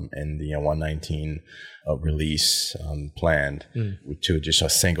and the 119 release planned to just a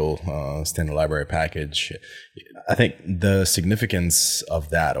single standard library package. I think the significance of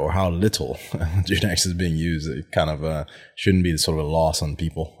that, or how little generics is being used, it kind of shouldn't be sort of a loss on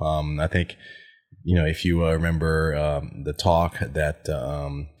people. I think, if you remember the talk that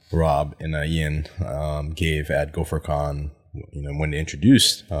Rob and Ian gave at GopherCon, when they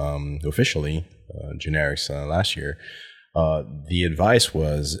introduced officially generics last year, the advice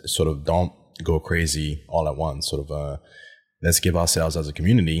was sort of don't go crazy all at once. Sort of let's give ourselves as a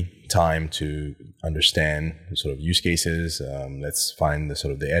community time to understand sort of use cases. Let's find the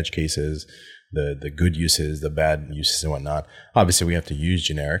sort of the edge cases, the good uses, the bad uses and whatnot. Obviously, we have to use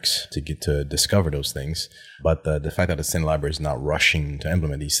generics to get to discover those things. But the fact that the standard library is not rushing to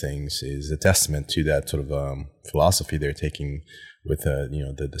implement these things is a testament to that sort of philosophy they're taking with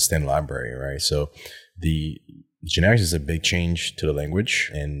the standard library, right? So the generics is a big change to the language,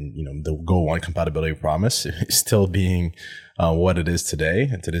 and the Go 1 compatibility promise is still being what it is today,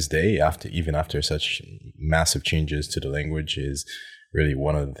 and to this day, after such massive changes to the language, is really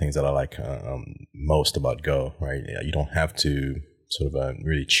one of the things that I like most about Go, right? You don't have to sort of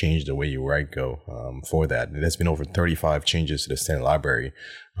really change the way you write Go for that. There's been over 35 changes to the standard library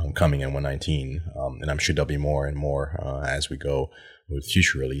coming in 119, and I'm sure there'll be more and more as we go with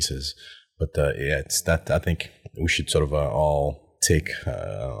future releases. But it's that I think we should sort of all take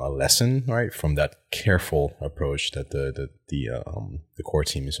a lesson, right, from that careful approach that the core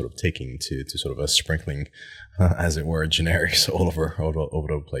team is sort of taking to sort of a sprinkling, as it were, generics all over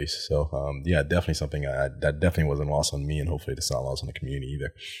the place. So yeah, definitely something that definitely wasn't lost on me, and hopefully it's not lost on the community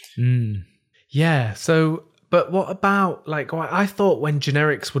either. Yeah. So, but what about, like, I thought when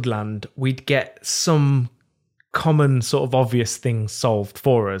generics would land, we'd get some common sort of obvious things solved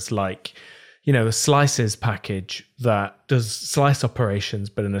for us, like, you know, a slices package that does slice operations,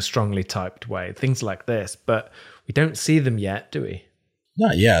 but in a strongly typed way, things like this. But we don't see them yet, do we?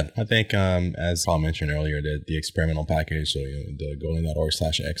 Not yet. I think, as Paul mentioned earlier, the experimental package, so the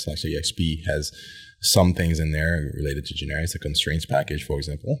Golang.org/x/exp has some things in there related to generics, the constraints package, for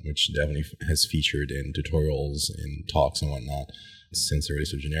example, which definitely has featured in tutorials and talks and whatnot since the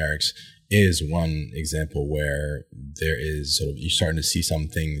release of generics, is one example where there is sort of, you're starting to see some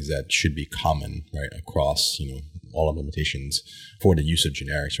things that should be common, right, across, all implementations for the use of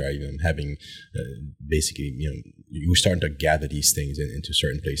generics, right? Having basically, you're starting to gather these things into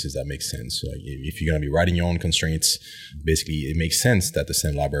certain places that make sense. So, like, if you're going to be writing your own constraints, basically it makes sense that the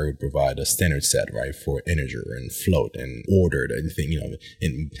standard library would provide a standard set, right, for integer and float and ordered, anything,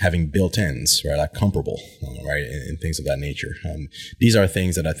 and having built-ins, right, like comparable, right, and things of that nature. These are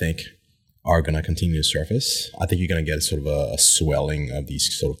things that I think are going to continue to surface. I think you're going to get sort of a swelling of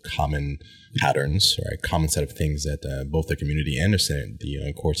these sort of common patterns, right? Common set of things that both the community and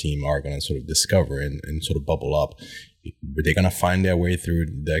the core team are going to sort of discover and sort of bubble up. But they're going to find their way through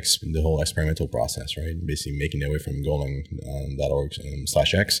the whole experimental process, right? Basically making their way from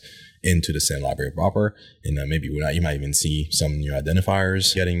Golang.org/x into the standard library proper. And maybe you might even see some new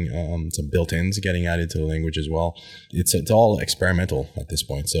identifiers getting, some built-ins getting added to the language as well. It's all experimental at this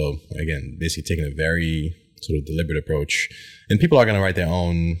point. So again, basically taking a very sort of deliberate approach. And people are going to write their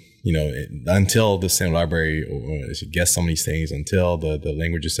own, until the standard library gets some of these things, until the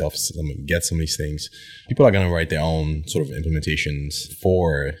language itself gets some of these things, people are going to write their own sort of implementations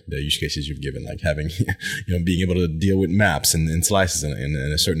for the use cases you've given, like having, being able to deal with maps and slices in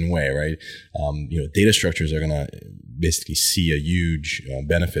a certain way, right? Data structures are going to basically see a huge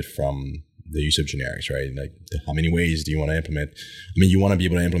benefit from the use of generics, right? Like, how many ways do you want to implement? I mean, you want to be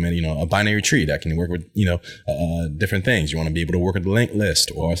able to implement, a binary tree that can work with, different things. You want to be able to work with the linked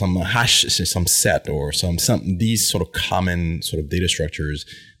list or some hash, some set, or some these sort of common sort of data structures.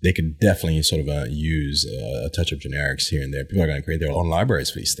 They could definitely sort of use a touch of generics here and there. People are going to create their own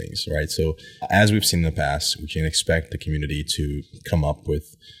libraries for these things, right? So as we've seen in the past, we can expect the community to come up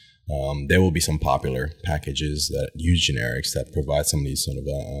with there will be some popular packages that use generics that provide some of these sort of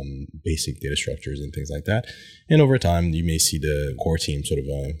basic data structures and things like that. And over time, you may see the core team sort of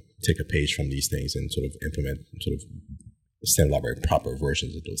take a page from these things and sort of implement sort of standard library proper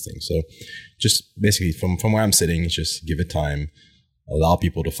versions of those things. So just basically from where I'm sitting, just give it time, allow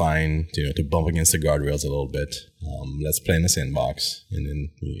people to find, to bump against the guardrails a little bit. Let's play in the sandbox. And then,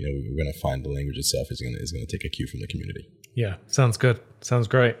 we're going to find the language itself is going to take a cue from the community. Yeah, sounds good. Sounds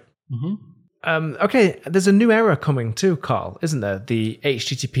great. Mm-hmm. Okay, there's a new error coming too, Carl, isn't there? The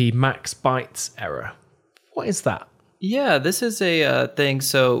HTTP max bytes error. What is that? Yeah, this is a thing.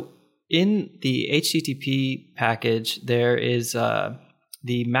 So in the HTTP package, there is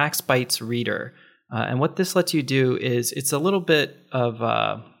the max bytes reader. And what this lets you do is it's a little bit of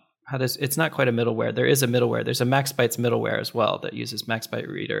it's not quite a middleware. There is a middleware. There's a max bytes middleware as well that uses max byte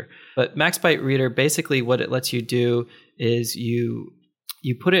reader. But max byte reader, basically what it lets you do is you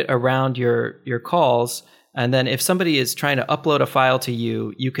put it around your calls, and then if somebody is trying to upload a file to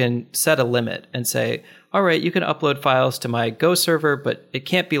you, you can set a limit and say, all right, you can upload files to my Go server, but it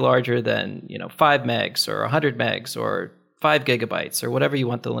can't be larger than 5 megs or 100 megs or 5 gigabytes or whatever you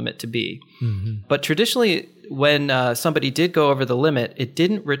want the limit to be. Mm-hmm. But traditionally, when somebody did go over the limit, it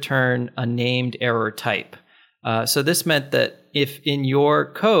didn't return a named error type. So this meant that if in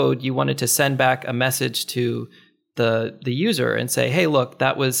your code you wanted to send back a message to the user and say, hey, look,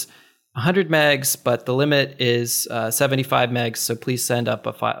 that was 100 megs, but the limit is 75 megs, so please send up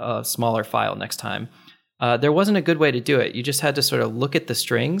a smaller file next time. There wasn't a good way to do it. You just had to sort of look at the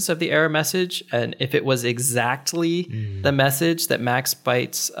strings of the error message, and if it was exactly the message that max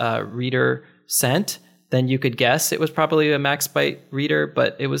bytes reader sent, then you could guess it was probably a max byte reader,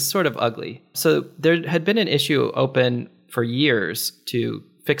 but it was sort of ugly. So there had been an issue open for years to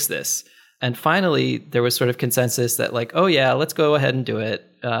fix this. And finally, there was sort of consensus that like, oh yeah, let's go ahead and do it.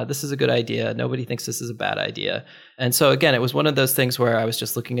 This is a good idea. Nobody thinks this is a bad idea. And so again, it was one of those things where I was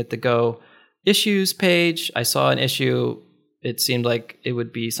just looking at the Go issues page. I saw an issue. It seemed like it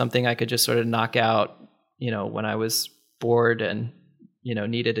would be something I could just sort of knock out, when I was bored and,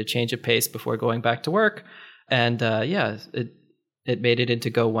 needed a change of pace before going back to work. And it made it into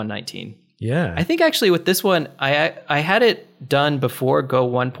Go 119. Yeah. I think actually with this one, I had it done before Go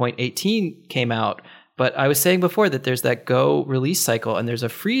 1.18 came out, but I was saying before that there's that Go release cycle and there's a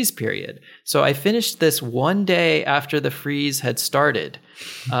freeze period. So I finished this one day after the freeze had started.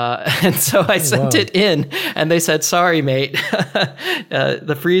 And so I sent it in and they said, sorry, mate,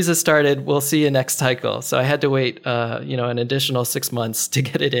 the freeze has started. We'll see you next cycle. So I had to wait, an additional 6 months to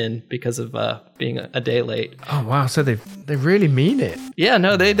get it in because of being a day late. Oh, wow. So they really mean it. Yeah,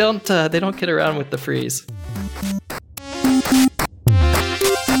 no, they don't kid around with the freeze.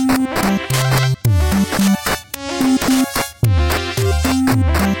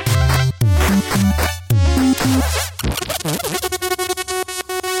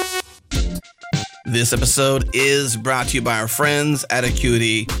 This episode is brought to you by our friends at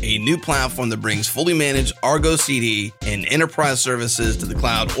Acuity, a new platform that brings fully managed Argo CD and enterprise services to the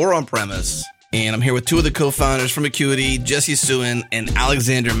cloud or on-premise. And I'm here with two of the co-founders from Acuity, Jesse Suin and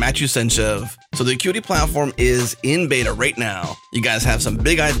Alexander Matyusenchev. So the Acuity platform is in beta right now. You guys have some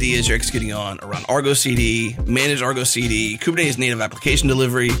big ideas you're executing on around Argo CD, managed Argo CD, Kubernetes native application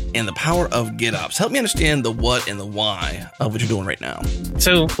delivery, and the power of GitOps. Help me understand the what and the why of what you're doing right now.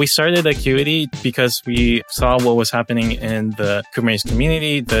 So we started Acuity because we saw what was happening in the Kubernetes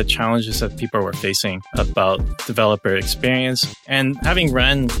community, the challenges that people were facing about developer experience. And having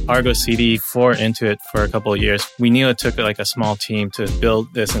run Argo CD for Intuit for a couple of years, we knew it took like a small team to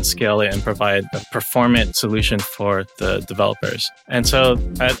build this and scale it and provide a performant solution for the developers. And so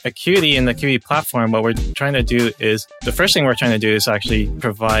at Acuity, in the Acuity platform, what we're trying to do is, the first thing we're trying to do is actually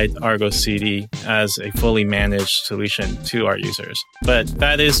provide Argo CD as a fully managed solution to our users. But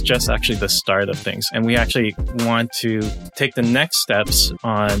that is just actually the start of things. And we actually want to take the next steps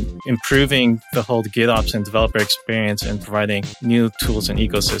on improving the whole GitOps and developer experience and providing new tools and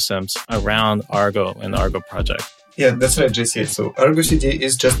ecosystems around Argo and the Argo project. Yeah, that's right, Jesse. So Argo CD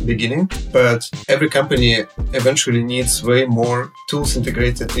is just the beginning, but every company eventually needs way more tools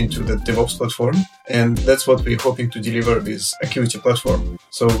integrated into the DevOps platform. And that's what we're hoping to deliver with Acuity platform.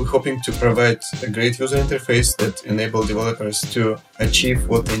 So we're hoping to provide a great user interface that enable developers to achieve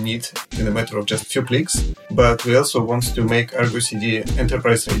what they need in a matter of just a few clicks. But we also want to make Argo CD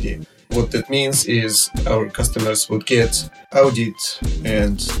enterprise ready. What that means is our customers would get audit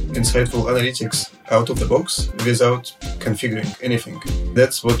and insightful analytics out of the box without configuring anything.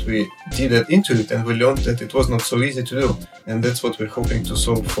 That's what we did at Intuit, and we learned that it was not so easy to do. And that's what we're hoping to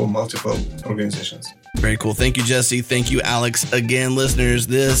solve for multiple organizations. Very cool. Thank you, Jesse. Thank you, Alex. Again, listeners,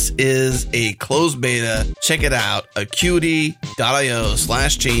 this is a closed beta. Check it out.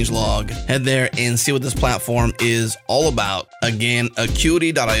 Acuity.io/changelog. Head there and see what this platform is all about. Again,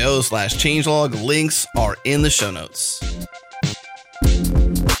 Acuity.io/changelog. Links are in the show notes.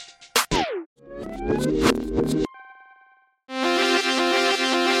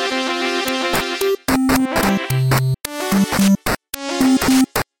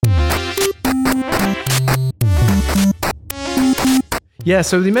 Yeah,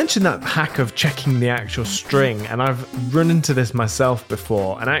 so they mentioned that hack of checking the actual string, and I've run into this myself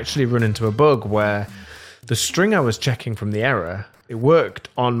before, and actually run into a bug where the string I was checking from the error, it worked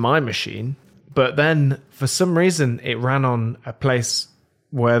on my machine, but then for some reason it ran on a place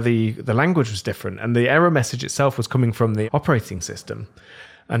where the language was different, and the error message itself was coming from the operating system.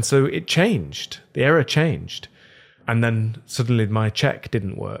 And so it changed, the error changed, and then suddenly my check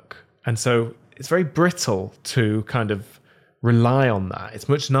didn't work. And so it's very brittle to kind of rely on that. It's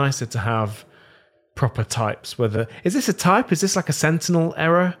much nicer to have proper types. Is this a type? Is this like a Sentinel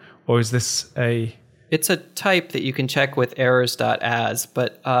error, or is this a? It's a type that you can check with errors.as.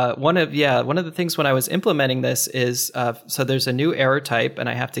 But one of the things when I was implementing this is so there's a new error type, and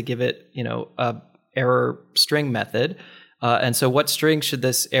I have to give it a error string method. And so what string should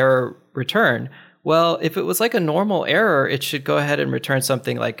this error return? Well, if it was like a normal error, it should go ahead and return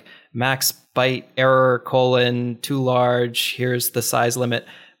something like max byte error : too large, here's the size limit.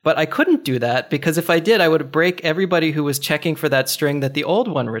 But I couldn't do that because if I did, I would break everybody who was checking for that string that the old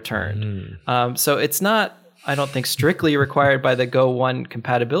one returned. So it's not, I don't think, strictly required by the Go 1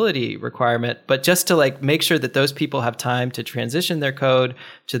 compatibility requirement, but just to like make sure that those people have time to transition their code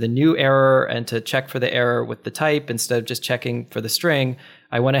to the new error and to check for the error with the type instead of just checking for the string.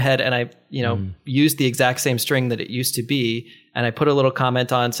 I went ahead and I, used the exact same string that it used to be. And I put a little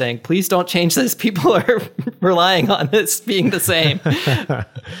comment on saying, please don't change this. People are relying on this being the same.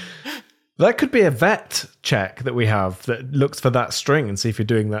 That could be a vet check that we have that looks for that string and see if you're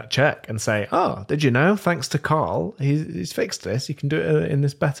doing that check and say, oh, did you know? Thanks to Carl, he's fixed this. You can do it in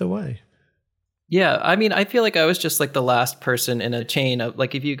this better way. Yeah, I mean, I feel like I was just like the last person in a chain of,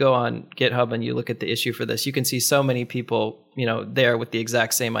 like, if you go on GitHub and you look at the issue for this, you can see so many people, there with the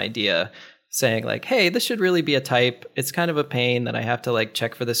exact same idea saying like, hey, this should really be a type. It's kind of a pain that I have to like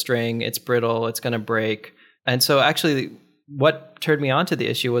check for the string. It's brittle. It's going to break. And so actually what turned me on to the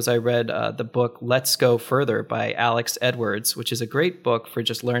issue was I read the book Let's Go Further by Alex Edwards, which is a great book for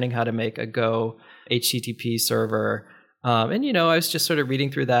just learning how to make a Go HTTP server. And, I was just sort of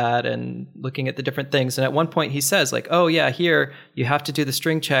reading through that and looking at the different things. And at one point he says like, oh yeah, here you have to do the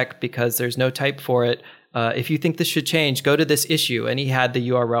string check because there's no type for it. If you think this should change, go to this issue. And he had the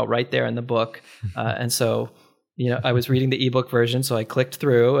URL right there in the book. And so, I was reading the ebook version. So I clicked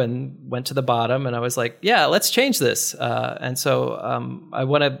through and went to the bottom and I was like, yeah, let's change this. And so I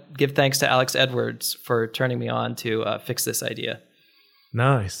want to give thanks to Alex Edwards for turning me on to fix this idea.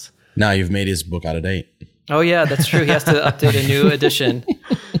 Nice. Now you've made his book out of date. Oh, yeah, that's true. He has to update a new edition.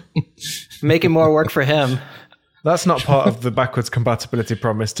 Making more work for him. That's not part of the backwards compatibility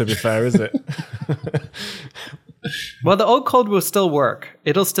promise, to be fair, is it? Well, the old code will still work.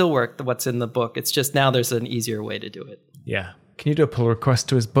 It'll still work, what's in the book. It's just now there's an easier way to do it. Yeah. Can you do a pull request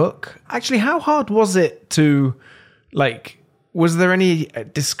to his book? Actually, how hard was it to, was there any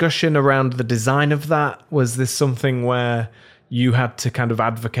discussion around the design of that? Was this something where you had to kind of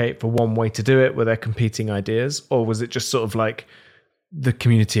advocate for one way to do it? Were there competing ideas? Or was it just sort of like the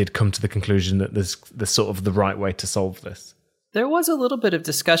community had come to the conclusion that there's sort of the right way to solve this? There was a little bit of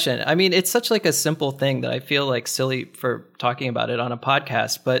discussion. I mean, it's such like a simple thing that I feel like silly for talking about it on a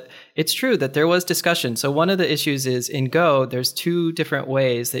podcast, but it's true that there was discussion. So one of the issues is in Go, there's two different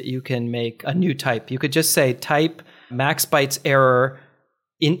ways that you can make a new type. You could just say type max bytes error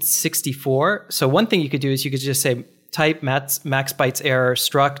int64. So one thing you could do is you could just say type max bytes error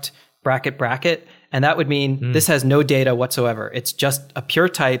struct bracket, and that would mean this has no data whatsoever. It's just a pure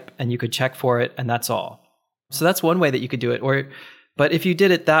type and you could check for it and that's all. So that's one way that you could do it. But if you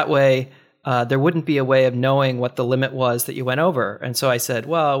did it that way, there wouldn't be a way of knowing what the limit was that you went over. And so I said,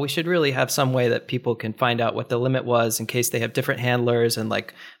 well, we should really have some way that people can find out what the limit was in case they have different handlers. And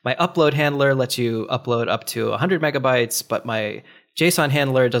like my upload handler lets you upload up to 100 megabytes, but my JSON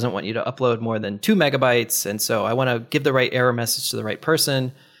handler doesn't want you to upload more than 2 megabytes. And so I want to give the right error message to the right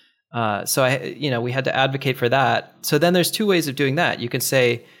person. So we had to advocate for that. So then there's two ways of doing that. You can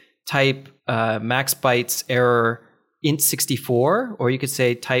say type max bytes error int64, or you could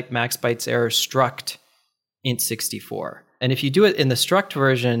say type max bytes error struct int64. And if you do it in the struct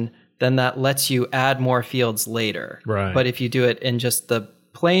version, then that lets you add more fields later. Right. But if you do it in just the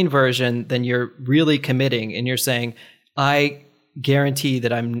plain version, then you're really committing and you're saying, I guarantee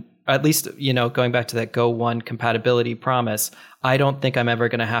that I'm, at least, going back to that Go 1 compatibility promise, I don't think I'm ever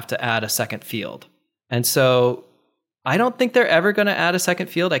going to have to add a second field. And so I don't think they're ever going to add a second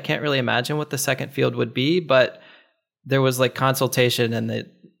field. I can't really imagine what the second field would be, but there was like consultation and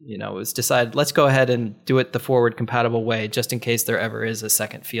it was decided, let's go ahead and do it the forward compatible way, just in case there ever is a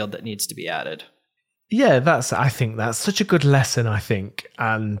second field that needs to be added. Yeah, I think that's such a good lesson, I think.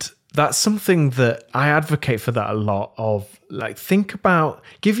 And that's something that I advocate for that a lot of, like,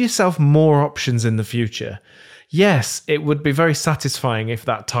 give yourself more options in the future. Yes, it would be very satisfying if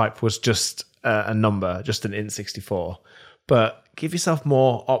that type was just a number, just an int64, but give yourself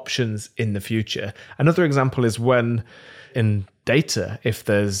more options in the future. Another example is when in data, if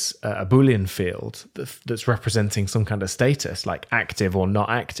there's a Boolean field that's representing some kind of status, like active or not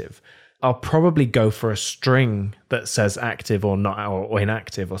active, I'll probably go for a string that says active or not, or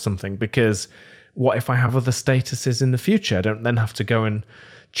inactive or something, because what if I have other statuses in the future? I don't then have to go and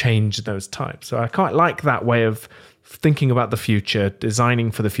change those types. So I quite like that way of thinking about the future,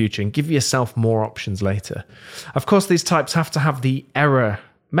 designing for the future, and give yourself more options later. Of course, these types have to have the error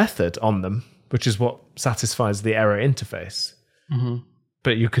method on them, which is what satisfies the error interface. Mm-hmm.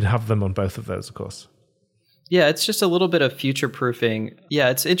 But you could have them on both of those, of course. Yeah, it's just a little bit of future proofing. Yeah,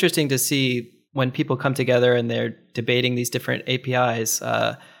 it's interesting to see when people come together and they're debating these different APIs,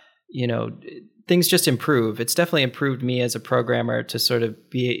 things just improve. It's definitely improved me as a programmer to sort of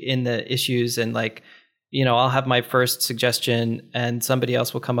be in the issues and I'll have my first suggestion and somebody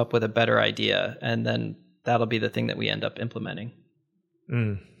else will come up with a better idea. And then that'll be the thing that we end up implementing.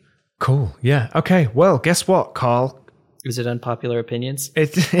 Cool. Yeah. Okay. Well, guess what, Carl? Is it unpopular opinions?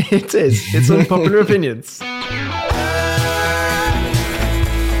 It is. It's unpopular opinions.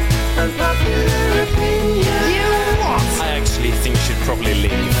 Unpopular opinions. I actually think you should probably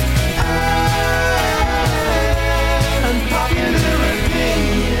leave. Unpopular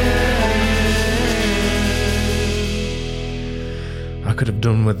opinions. I could have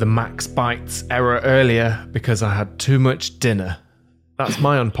done with the max bytes error earlier because I had too much dinner. That's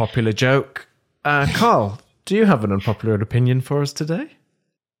my unpopular joke. Carl, do you have an unpopular opinion for us today?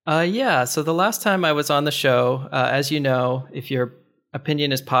 Yeah. So the last time I was on the show, as you know, if your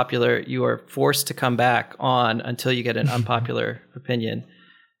opinion is popular, you are forced to come back on until you get an unpopular opinion.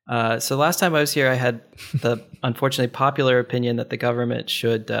 So last time I was here, I had the unfortunately popular opinion that the government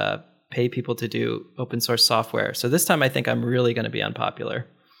should pay people to do open source software. So this time I think I'm really going to be unpopular.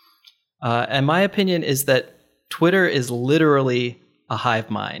 And my opinion is that Twitter is literally a hive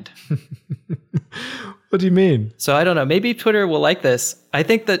mind. What do you mean? So I don't know. Maybe Twitter will like this. I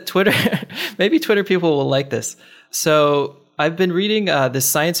think that maybe Twitter people will like this. So I've been reading this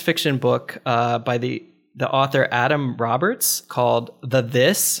science fiction book by the author Adam Roberts called The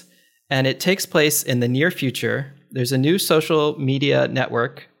This, and it takes place in the near future. There's a new social media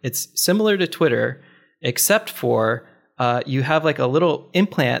network. It's similar to Twitter, except for you have like a little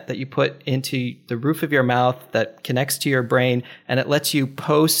implant that you put into the roof of your mouth that connects to your brain, and it lets you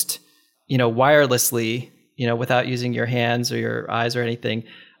post, wirelessly, without using your hands or your eyes or anything.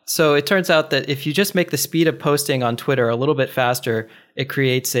 So it turns out that if you just make the speed of posting on Twitter a little bit faster, it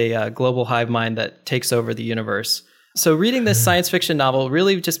creates a global hive mind that takes over the universe. So reading this science fiction novel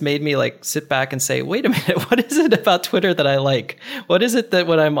really just made me like sit back and say, wait a minute, what is it about Twitter that I like? What is it that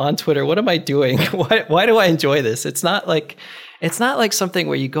when I'm on Twitter, what am I doing? Why do I enjoy this? It's not like something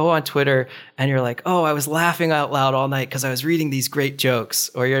where you go on Twitter and you're like, oh, I was laughing out loud all night because I was reading these great jokes.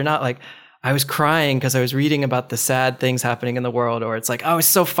 Or you're not like, I was crying because I was reading about the sad things happening in the world. Or it's like, I was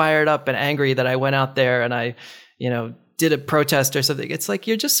so fired up and angry that I went out there and I, did a protest or something. It's like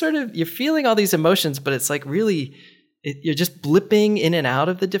you're just you're feeling all these emotions, but it's like really, you're just blipping in and out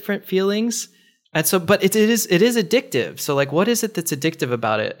of the different feelings. And so, but it is addictive. So like, what is it that's addictive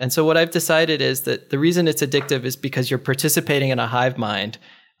about it? And so what I've decided is that the reason it's addictive is because you're participating in a hive mind.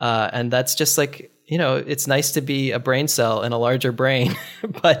 And that's just like, it's nice to be a brain cell in a larger brain,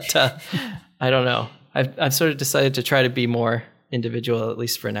 but I don't know. I've sort of decided to try to be more individual, at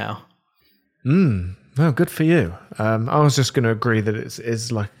least for now. Well, good for you. I was just going to agree that it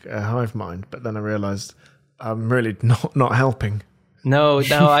is like a hive mind, but then I realized I'm really not helping. No,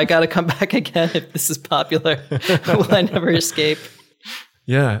 I got to come back again if this is popular. Will I never escape?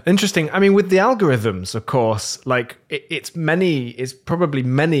 Yeah, interesting. I mean, with the algorithms, of course, like it's probably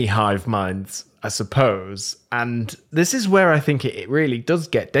many hive minds, I suppose. And this is where I think it really does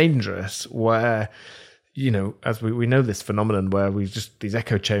get dangerous, where, as we know this phenomenon where these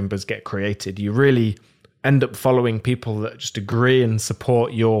echo chambers get created, you really end up following people that just agree and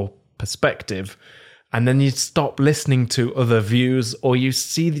support your perspective. And then you stop listening to other views, or you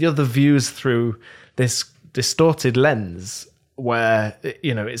see the other views through this distorted lens where,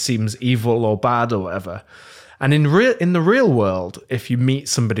 it seems evil or bad or whatever. And in the real world, if you meet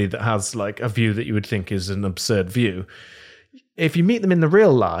somebody that has like a view that you would think is an absurd view, if you meet them in the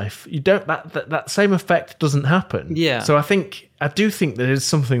real life, you don't that same effect doesn't happen. Yeah. So I do think that it's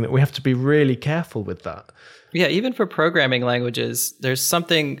something that we have to be really careful with that. Yeah, even for programming languages, there's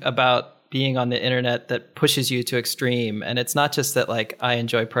something about being on the internet that pushes you to extreme. And it's not just that like I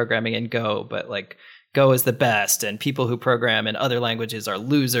enjoy programming in Go, but like Go is the best and people who program in other languages are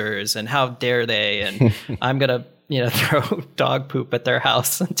losers and how dare they, and I'm going to, throw dog poop at their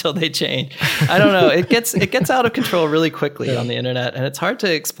house until they change. I don't know. It gets out of control really quickly on the internet, and it's hard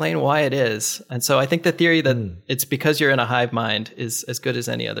to explain why it is. And so I think the theory that it's because you're in a hive mind is as good as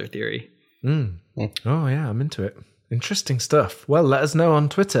any other theory. Oh yeah, I'm into it. Interesting stuff. Well, let us know on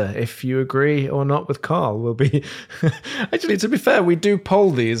Twitter if you agree or not with Carl. We'll be actually, to be fair, we do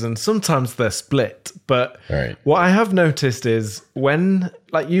poll these and sometimes they're split. But What I have noticed is when,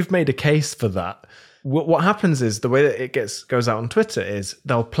 like, you've made a case for that, what happens is the way that it goes out on Twitter is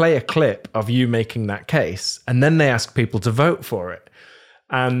they'll play a clip of you making that case and then they ask people to vote for it.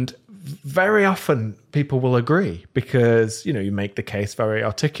 And very often people will agree because, you make the case very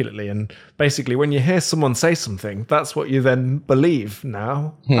articulately. And basically when you hear someone say something, that's what you then believe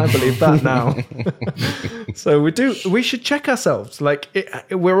now. I believe that now. So we should check ourselves. Like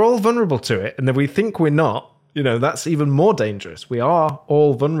we're all vulnerable to it. And then we think we're not, that's even more dangerous. We are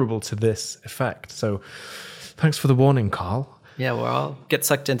all vulnerable to this effect. So thanks for the warning, Carl. Yeah, we'll all get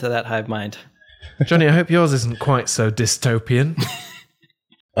sucked into that hive mind. Johnny, I hope yours isn't quite so dystopian.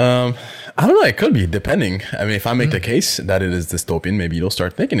 I don't know. It could be, depending. I mean, if I make the case that it is dystopian, maybe you'll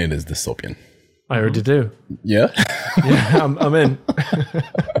start thinking it is dystopian. I already do. Yeah? Yeah, I'm in.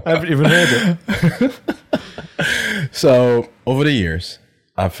 I haven't even heard it. So, over the years,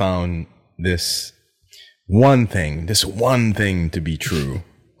 I've found this one thing to be true,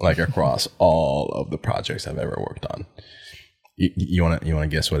 like across all of the projects I've ever worked on. You want to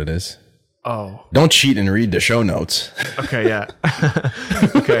guess what it is? Oh. Don't cheat and read the show notes. Okay, yeah.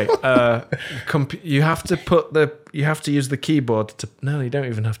 Okay. You have to use the keyboard to. No, you don't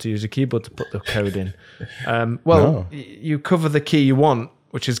even have to use a keyboard to put the code in. You cover the key you want,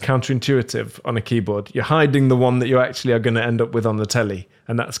 which is counterintuitive on a keyboard. You're hiding the one that you actually are going to end up with on the telly,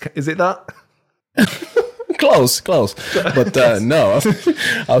 and is it that? Close. But no,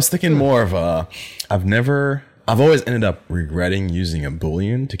 I was thinking more of I've always ended up regretting using a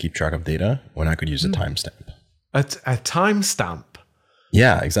Boolean to keep track of data when I could use a timestamp. A timestamp?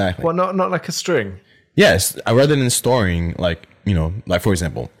 Yeah, exactly. Well, not like a string. Yes, rather than storing like for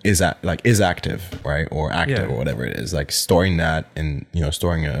example, is active, right? Or active or whatever it is, like storing that and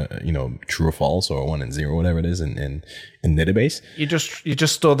storing a true or false or 1 and 0, whatever it is in database. You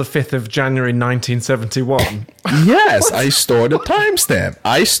just store the 5th of January 1971. Yes, I store the timestamp.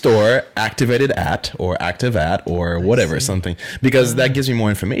 I store activated at or active at or whatever, something, because that gives me more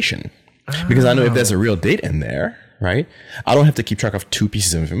information. Because I know if there's a real date in there, right? I don't have to keep track of 2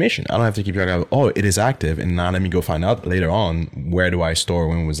 pieces of information. I don't have to keep track of, it is active, and now let me go find out later on where do I store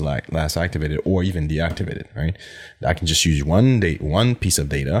when it was last activated or even deactivated, right? I can just use one piece of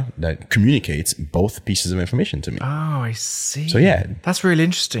data that communicates both pieces of information to me. Oh, I see. So yeah, that's really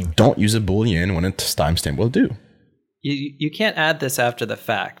interesting. Don't use a Boolean when a timestamp will do. You can't add this after the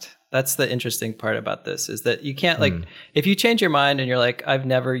fact. That's the interesting part about this, is that you can't if you change your mind and you're like, I've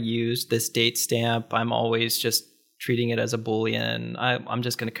never used this date stamp, I'm always just treating it as a Boolean. I'm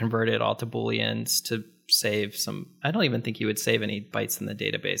just going to convert it all to Booleans to save some. I don't even think you would save any bytes in the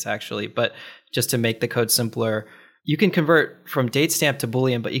database actually, but just to make the code simpler, you can convert from date stamp to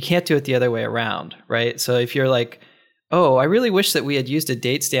Boolean, but you can't do it the other way around, right? So if you're like, oh, I really wish that we had used a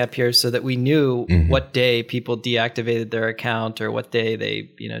date stamp here so that we knew what day people deactivated their account or what day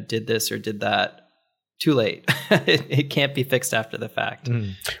they, did this or did that. Too late. It can't be fixed after the fact.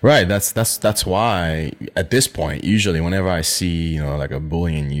 Right. That's why at this point, usually whenever I see, like a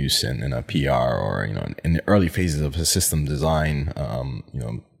Boolean use in a PR or, in the early phases of a system design,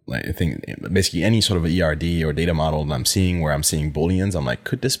 like I think basically any sort of a ERD or data model that I'm seeing where I'm seeing Booleans, I'm like,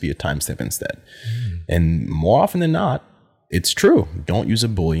 could this be a timestamp instead? And more often than not, it's true. Don't use a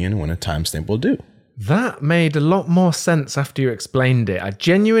Boolean when a timestamp will do. That made a lot more sense after you explained it. I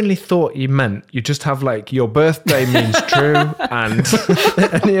genuinely thought you meant you just have like your birthday means true and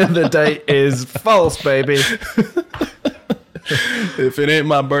any other date is false, baby. If it ain't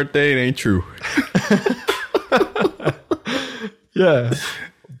my birthday, it ain't true. Yeah.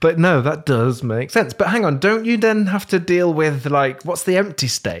 But no, that does make sense. But hang on, don't you then have to deal with like, what's the empty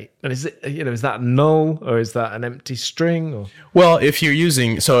state? And is it, is that null or is that an empty string? Or? Well, if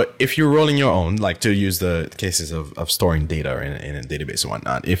you're rolling your own, like to use the cases of storing data in a database and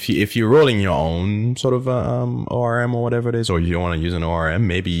whatnot, if you're rolling your own sort of ORM or whatever it is, or you want to use an ORM,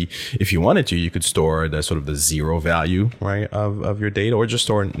 maybe if you wanted to, you could store the sort of the 0 value, right, of your data, or just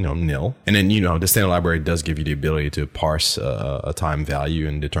store nil. And then the standard library does give you the ability to parse a time value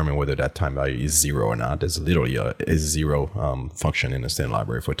and determine whether that time value is 0 or not. There's literally a 0 function in the standard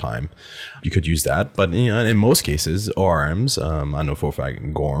library for time. You could use that, but in most cases, ORMs, I know for a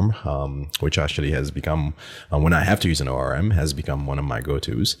fact Gorm, which actually has become, when I have to use an ORM, has become one of my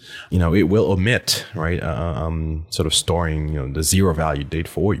go-tos. It will omit, right, sort of storing, the 0 value date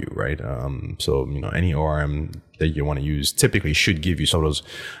for you, right? So any ORM that you want to use typically should give you sort of those,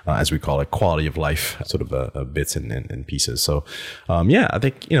 as we call it, quality of life sort of bits and pieces. So I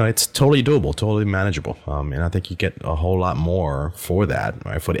think it's totally doable, totally manageable, and I think you get a whole lot more for that,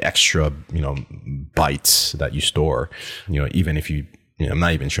 right? For the extra bytes that you store, even if you. I'm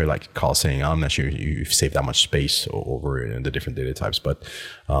not even sure, like Carl's saying, I'm not sure you save that much space over the different data types, but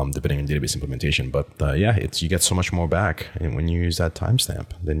depending on database implementation. But you get so much more back when you use that timestamp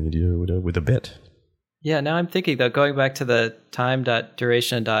than you do with a bit. Yeah, now I'm thinking though, going back to the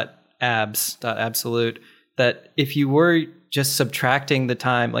time.duration.absolute, that if you were just subtracting the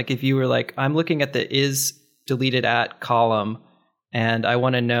time, like if you were like, I'm looking at the is deleted at column and I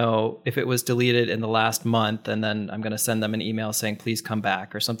want to know if it was deleted in the last month, and then I'm going to send them an email saying, please come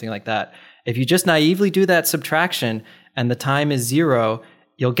back or something like that. If you just naively do that subtraction and the time is 0,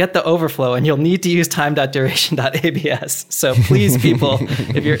 you'll get the overflow and you'll need to use time.duration.abs. So please, people,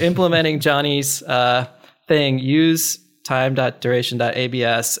 if you're implementing Johnny's thing, use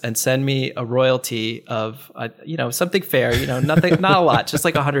time.duration.abs and send me a royalty of, something fair, nothing, not a lot, just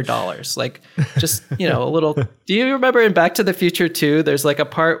like $100. Like just, a little. Do you remember in Back to the Future 2, there's like a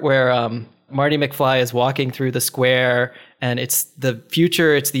part where Marty McFly is walking through the square and it's the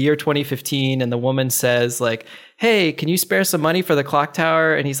future, it's the year 2015. And the woman says like, hey, can you spare some money for the clock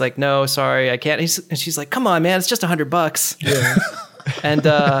tower? And he's like, no, sorry, I can't. And she's like, come on, man, it's just $100. Yeah. And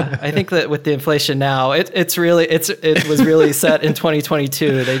I think that with the inflation now, it was really set in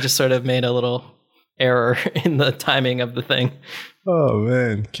 2022. They just sort of made a little error in the timing of the thing. Oh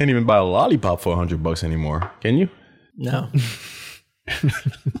man, can't even buy a lollipop for $100 anymore, can you? No.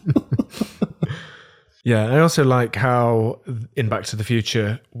 Yeah, I also like how in Back to the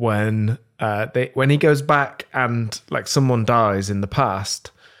Future when he goes back and like someone dies in the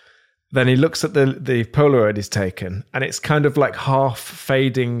past, then he looks at the Polaroid he's taken and it's kind of like half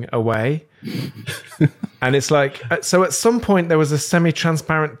fading away. And it's like, so at some point there was a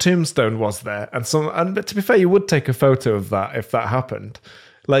semi-transparent tombstone was there. But to be fair, you would take a photo of that if that happened.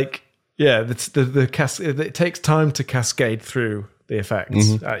 Like, yeah, it takes time to cascade through the effects,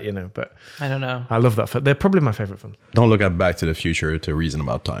 but I don't know. I love that. They're probably my favorite films. Don't look at Back to the Future to reason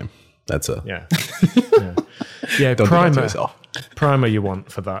about time. That's yeah. Don't do that to yourself. Primer you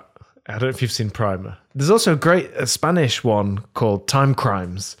want for that. I don't know if you've seen Primer. There's also a Spanish one called Time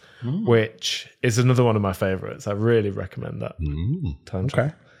Crimes, which is another one of my favorites. I really recommend that. Time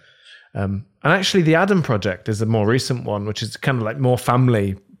Crimes. And actually, The Adam Project is a more recent one, which is kind of like more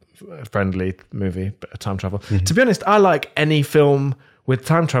family-friendly movie, but time travel. To be honest, I like any film with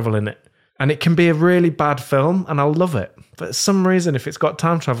time travel in it. And it can be a really bad film, and I'll love it. But for some reason, if it's got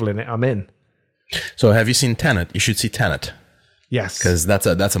time travel in it, I'm in. So have you seen Tenet? You should see Tenet. Yes. Because that's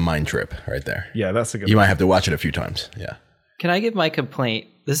a mind trip right there. Yeah, that's a good one. You might have to watch it a few times. Yeah. Can I give my complaint?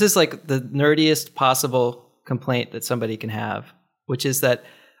 This is like the nerdiest possible complaint that somebody can have, which is that,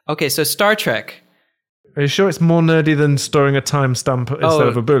 okay, so Star Trek. Are you sure it's more nerdy than storing a timestamp instead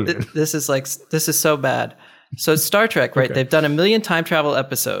of a Boolean? This is so bad. So Star Trek, right? Okay. They've done 1 million time travel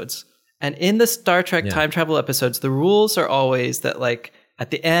episodes. And in the Star Trek time travel episodes, the rules are always that like at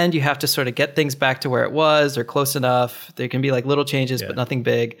the end, you have to sort of get things back to where it was or close enough. There can be like little changes, but nothing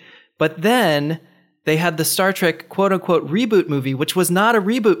big. But then they had the Star Trek quote unquote reboot movie, which was not a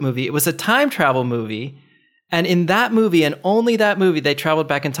reboot movie. It was a time travel movie. And in that movie and only that movie, they traveled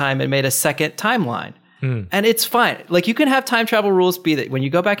back in time and made a second timeline. And it's fine. Like you can have time travel rules be that when you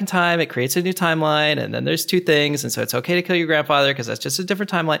go back in time, it creates a new timeline and then there's 2 things. And so it's okay to kill your grandfather because that's just a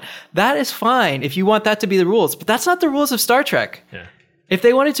different timeline. That is fine if you want that to be the rules, but that's not the rules of Star Trek. Yeah. If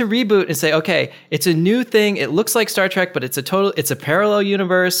they wanted to reboot and say, okay, it's a new thing. It looks like Star Trek, but it's a parallel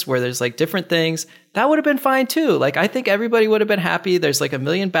universe where there's like different things. That would have been fine too. Like, I think everybody would have been happy. There's like 1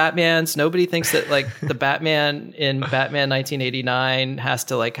 million Batmans. Nobody thinks that like the Batman in Batman 1989 has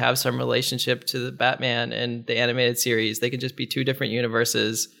to like have some relationship to the Batman in the animated series. They could just be 2 different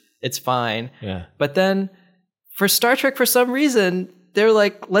universes. It's fine. Yeah. But then for Star Trek, for some reason, they're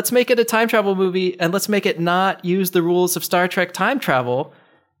like, let's make it a time travel movie and let's make it not use the rules of Star Trek time travel.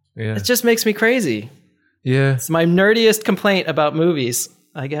 Yeah. It just makes me crazy. Yeah. It's my nerdiest complaint about movies,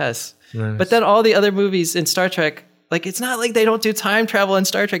 I guess. Nice. But then all the other movies in Star Trek, like it's not like they don't do time travel in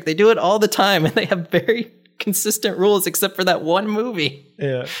Star Trek. They do it all the time and they have very consistent rules except for that one movie.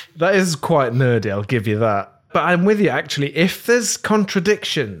 Yeah. That is quite nerdy, I'll give you that. But I'm with you actually. If there's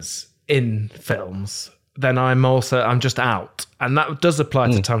contradictions in films, then I'm just out. And that does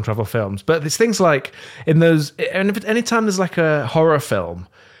apply to time travel films. But there's things like anytime there's like a horror film,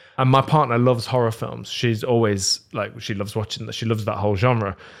 and my partner loves horror films. She's always like, she loves watching that. She loves that whole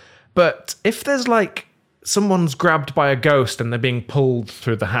genre. But if there's like someone's grabbed by a ghost and they're being pulled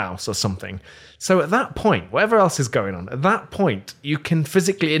through the house or something. So at that point, whatever else is going on, at that point, you can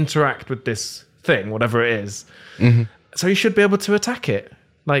physically interact with this thing, whatever it is. Mm-hmm. So you should be able to attack it.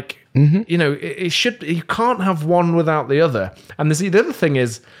 Like, you know, you can't have one without the other. And the other thing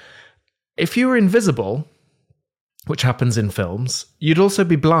is, if you were invisible, which happens in films, you'd also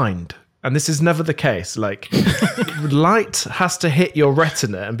be blind. And this is never the case. Like, light has to hit your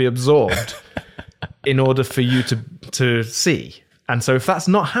retina and be absorbed in order for you to see. And so if that's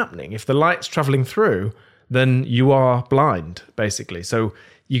not happening, if the light's traveling through, then you are blind, basically. So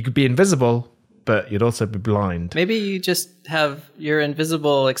you could be invisible, but you'd also be blind. Maybe you're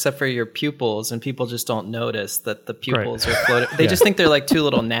invisible except for your pupils, and people just don't notice that the pupils are floating. They just think they're like 2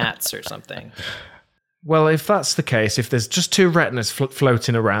 little gnats or something. Well, if that's the case, if there's just 2 retinas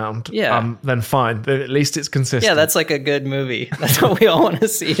floating around, then fine. At least it's consistent. Yeah, that's like a good movie. That's what we all want to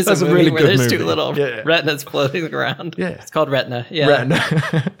see. Is that's a movie really where there's 2 little retinas floating around. Yeah, it's called Retina. Yeah,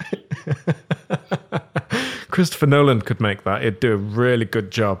 Retina. Christopher Nolan could make that. He'd do a really good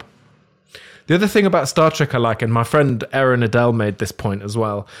job. The other thing about Star Trek I like, and my friend Erin Adele made this point as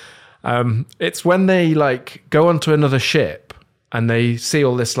well, it's when they like go onto another ship and they see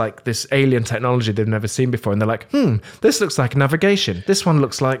all this like this alien technology they've never seen before, and they're like, this looks like navigation. This one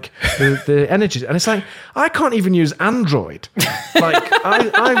looks like the energy. And it's like, I can't even use Android. Like,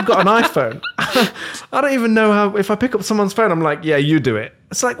 I've got an iPhone. I don't even know how, if I pick up someone's phone, I'm like, yeah, you do it.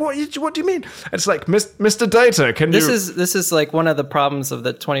 It's like, what do you mean? It's like, Mr. Data, can this is like one of the problems of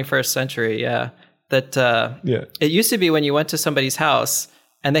the 21st century, yeah. That it used to be when you went to somebody's house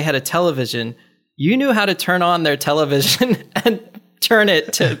and they had a television, you knew how to turn on their television and turn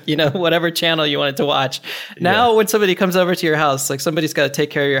it to, whatever channel you wanted to watch. Now, when somebody comes over to your house, like somebody's got to take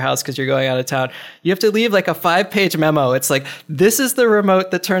care of your house because you're going out of town, you have to leave like a 5-page memo. It's like, this is the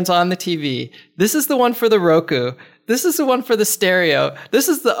remote that turns on the TV. This is the one for the Roku. This is the one for the stereo. This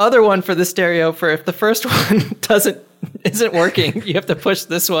is the other one for the stereo for if the first one isn't working, you have to push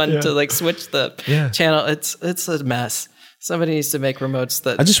this one to like switch the channel. It's a mess. Somebody needs to make remotes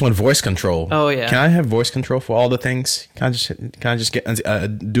that. I just want voice control. Oh yeah. Can I have voice control for all the things? Can I just get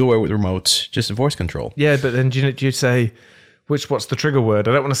do away with remotes? Just voice control. Yeah, but then do you say what's the trigger word?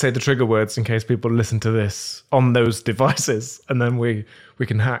 I don't want to say the trigger words in case people listen to this on those devices, and then we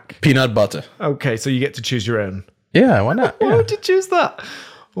can hack. Peanut butter. Okay, so you get to choose your own. Yeah, why not? Why would you choose that?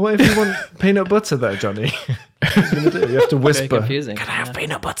 What if you want peanut butter though, Johnny? What are you gonna do? You have to whisper. Very confusing. Can I have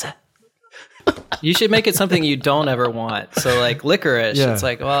peanut butter? You should make it something you don't ever want. So like licorice, it's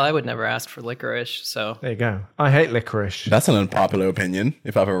like, well, I would never ask for licorice. So there you go. I hate licorice. That's an unpopular opinion,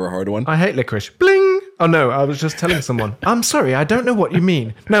 if I've ever heard one. I hate licorice. Bling! Oh no, I was just telling someone. I'm sorry, I don't know what you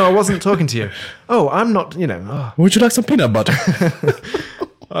mean. No, I wasn't talking to you. Oh, I'm not, Oh. Would you like some peanut butter?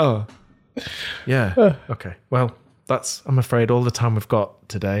 Oh. Yeah. Okay. Well, that's, I'm afraid, all the time we've got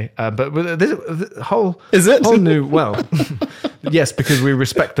today. But this whole new, well, yes, because we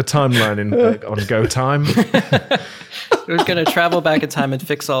respect the timeline on Go Time. We're going to travel back in time and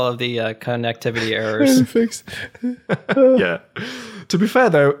fix all of the connectivity errors. Yeah. To be fair,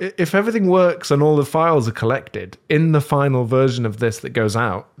 though, if everything works and all the files are collected in the final version of this that goes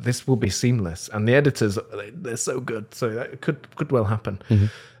out, this will be seamless. And the editors, they're so good. So that could well happen. Mm-hmm.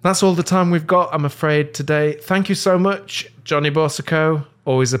 That's all the time we've got, I'm afraid, today. Thank you so much, Johnny Borsico.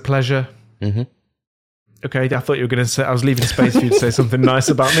 Always a pleasure. Mm-hmm. Okay, I thought you were going to say, I was leaving space for you to say something nice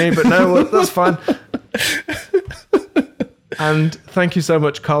about me, but no, well, that's fine. And thank you so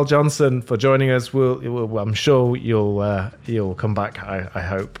much, Carl Johnson, for joining us. I'm sure you'll come back, I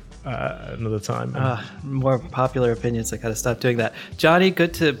hope, another time. More popular opinions. I got to stop doing that. Johnny,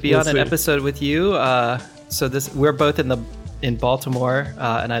 good to be on an episode with you. We're both in Baltimore,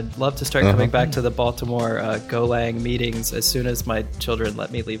 and I'd love to start coming back to the Baltimore Golang meetings as soon as my children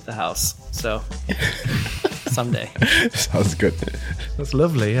let me leave the house. So someday. Sounds good. That's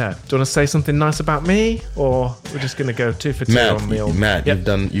lovely, yeah. Do you want to say something nice about me, or we're just going to go 2 for 2 on the old... Matt, yep.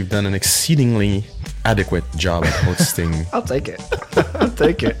 You've done an exceedingly adequate job at hosting. I'll take it. I'll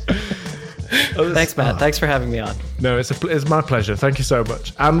take it. Thanks, Matt. Thanks for having me on. No, it's my pleasure. Thank you so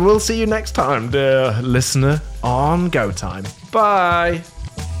much. And we'll see you next time, dear listener, on Go Time. Bye.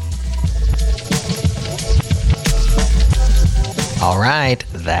 All right,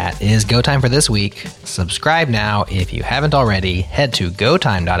 that is Go Time for this week. Subscribe now if you haven't already. Head to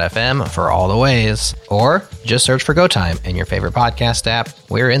gotime.fm for all the ways, or just search for Go Time in your favorite podcast app.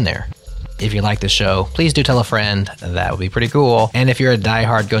 We're in there. If you like the show, please do tell a friend. That would be pretty cool. And if you're a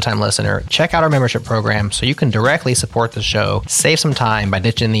diehard Go Time listener, check out our membership program so you can directly support the show, save some time by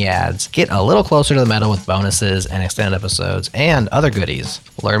ditching the ads, get a little closer to the metal with bonuses and extended episodes, and other goodies.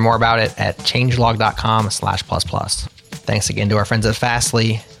 Learn more about it at changelog.com/++. Thanks again to our friends at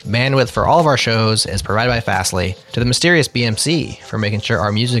Fastly. Bandwidth for all of our shows is provided by Fastly. To the mysterious BMC for making sure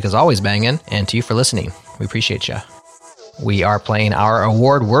our music is always banging, and to you for listening. We appreciate you. We are playing our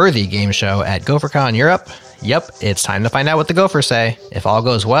award-worthy game show at GopherCon Europe. Yep, it's time to find out what the Gophers say. If all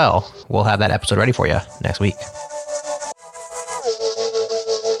goes well, we'll have that episode ready for you next week.